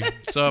creepily.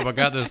 What's up? I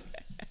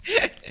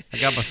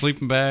got my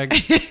sleeping bag.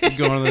 I'm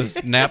going on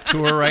this nap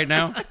tour right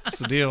now. What's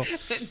the deal?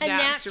 A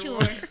nap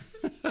tour.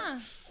 Huh.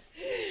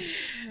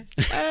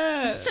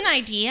 It's an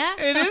idea.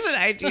 It is an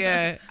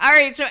idea. All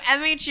right, so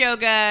MH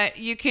Yoga,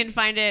 you can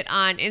find it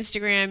on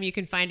Instagram. You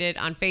can find it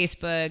on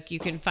Facebook. You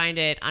can find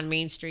it on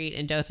Main Street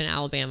in Dothan,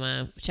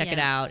 Alabama. Check it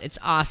out. It's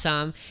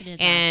awesome. It is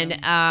and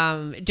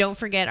awesome. Don't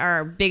forget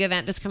our big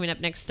event that's coming up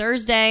next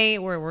Thursday,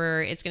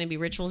 where it's going to be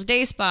Rituals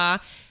Day Spa.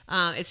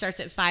 It starts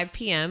at 5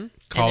 p.m.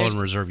 Call and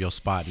reserve your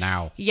spot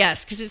now.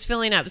 Yes, because it's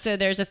filling up. So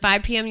there's a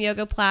 5 p.m.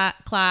 yoga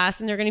class,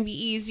 and they're going to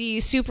be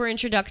easy, super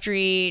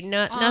introductory,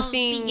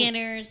 nothing.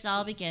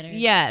 All beginners.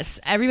 Yes,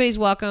 everybody's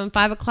welcome.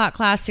 5 o'clock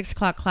class, 6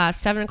 o'clock class,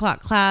 7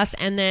 o'clock class,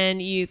 and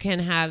then you can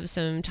have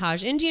some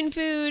Taj Indian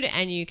food,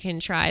 and you can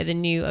try the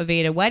new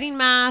Aveda wedding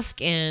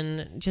mask,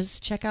 and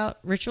just check out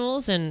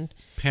Rituals and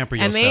pamper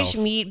yourself.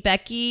 MH, meet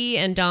Becky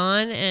and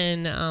Dawn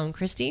and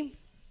Christine.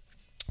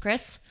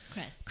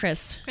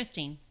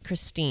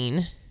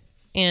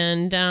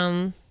 And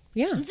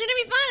yeah, it's gonna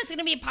be fun. It's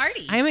gonna be a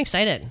party. I am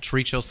excited.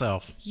 Treat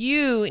yourself.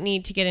 You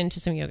need to get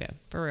into some yoga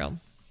for real.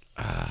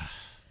 I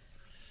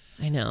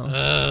know.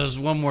 There's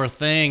one more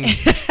thing.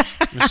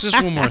 It's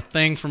just one more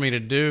thing for me to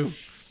do.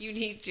 You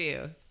need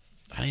to.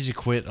 I need to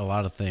quit a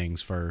lot of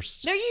things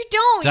first. No, you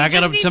don't. I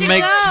got to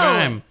make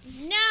time.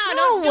 No,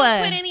 don't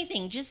quit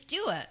anything. Just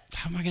do it.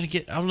 How am I gonna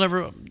get? I'll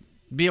never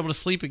be able to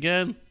sleep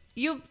again.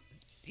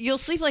 You'll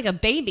sleep like a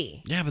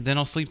baby. Yeah, but then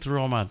I'll sleep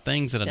through all my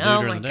things that I do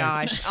during the day. Oh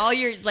my gosh. All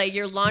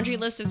your laundry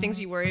list of things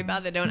you worry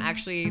about that don't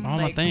actually all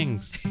my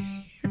things.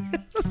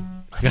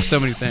 I got so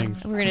many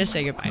things. We're gonna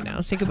say goodbye now.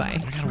 Say goodbye.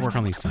 I gotta work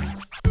on these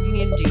things. You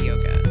need to do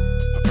yoga.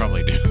 I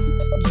probably do.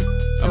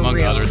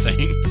 Among other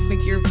things.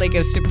 Like you're like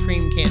a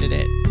supreme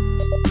candidate.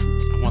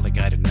 I want the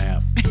guided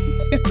nap.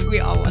 We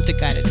all want the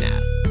guided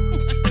nap.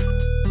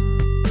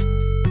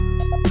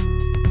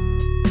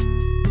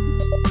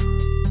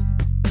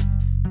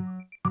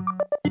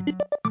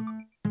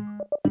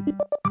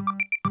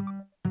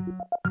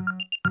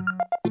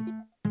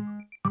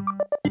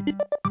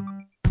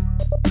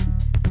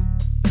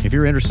 If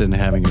you're interested in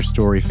having your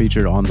story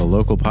featured on the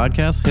local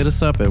podcast, hit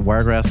us up at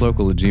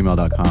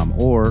wiregrasslocal@gmail.com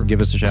or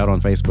give us a shout on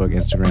Facebook,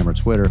 Instagram, or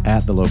Twitter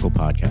 @the local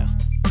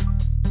podcast.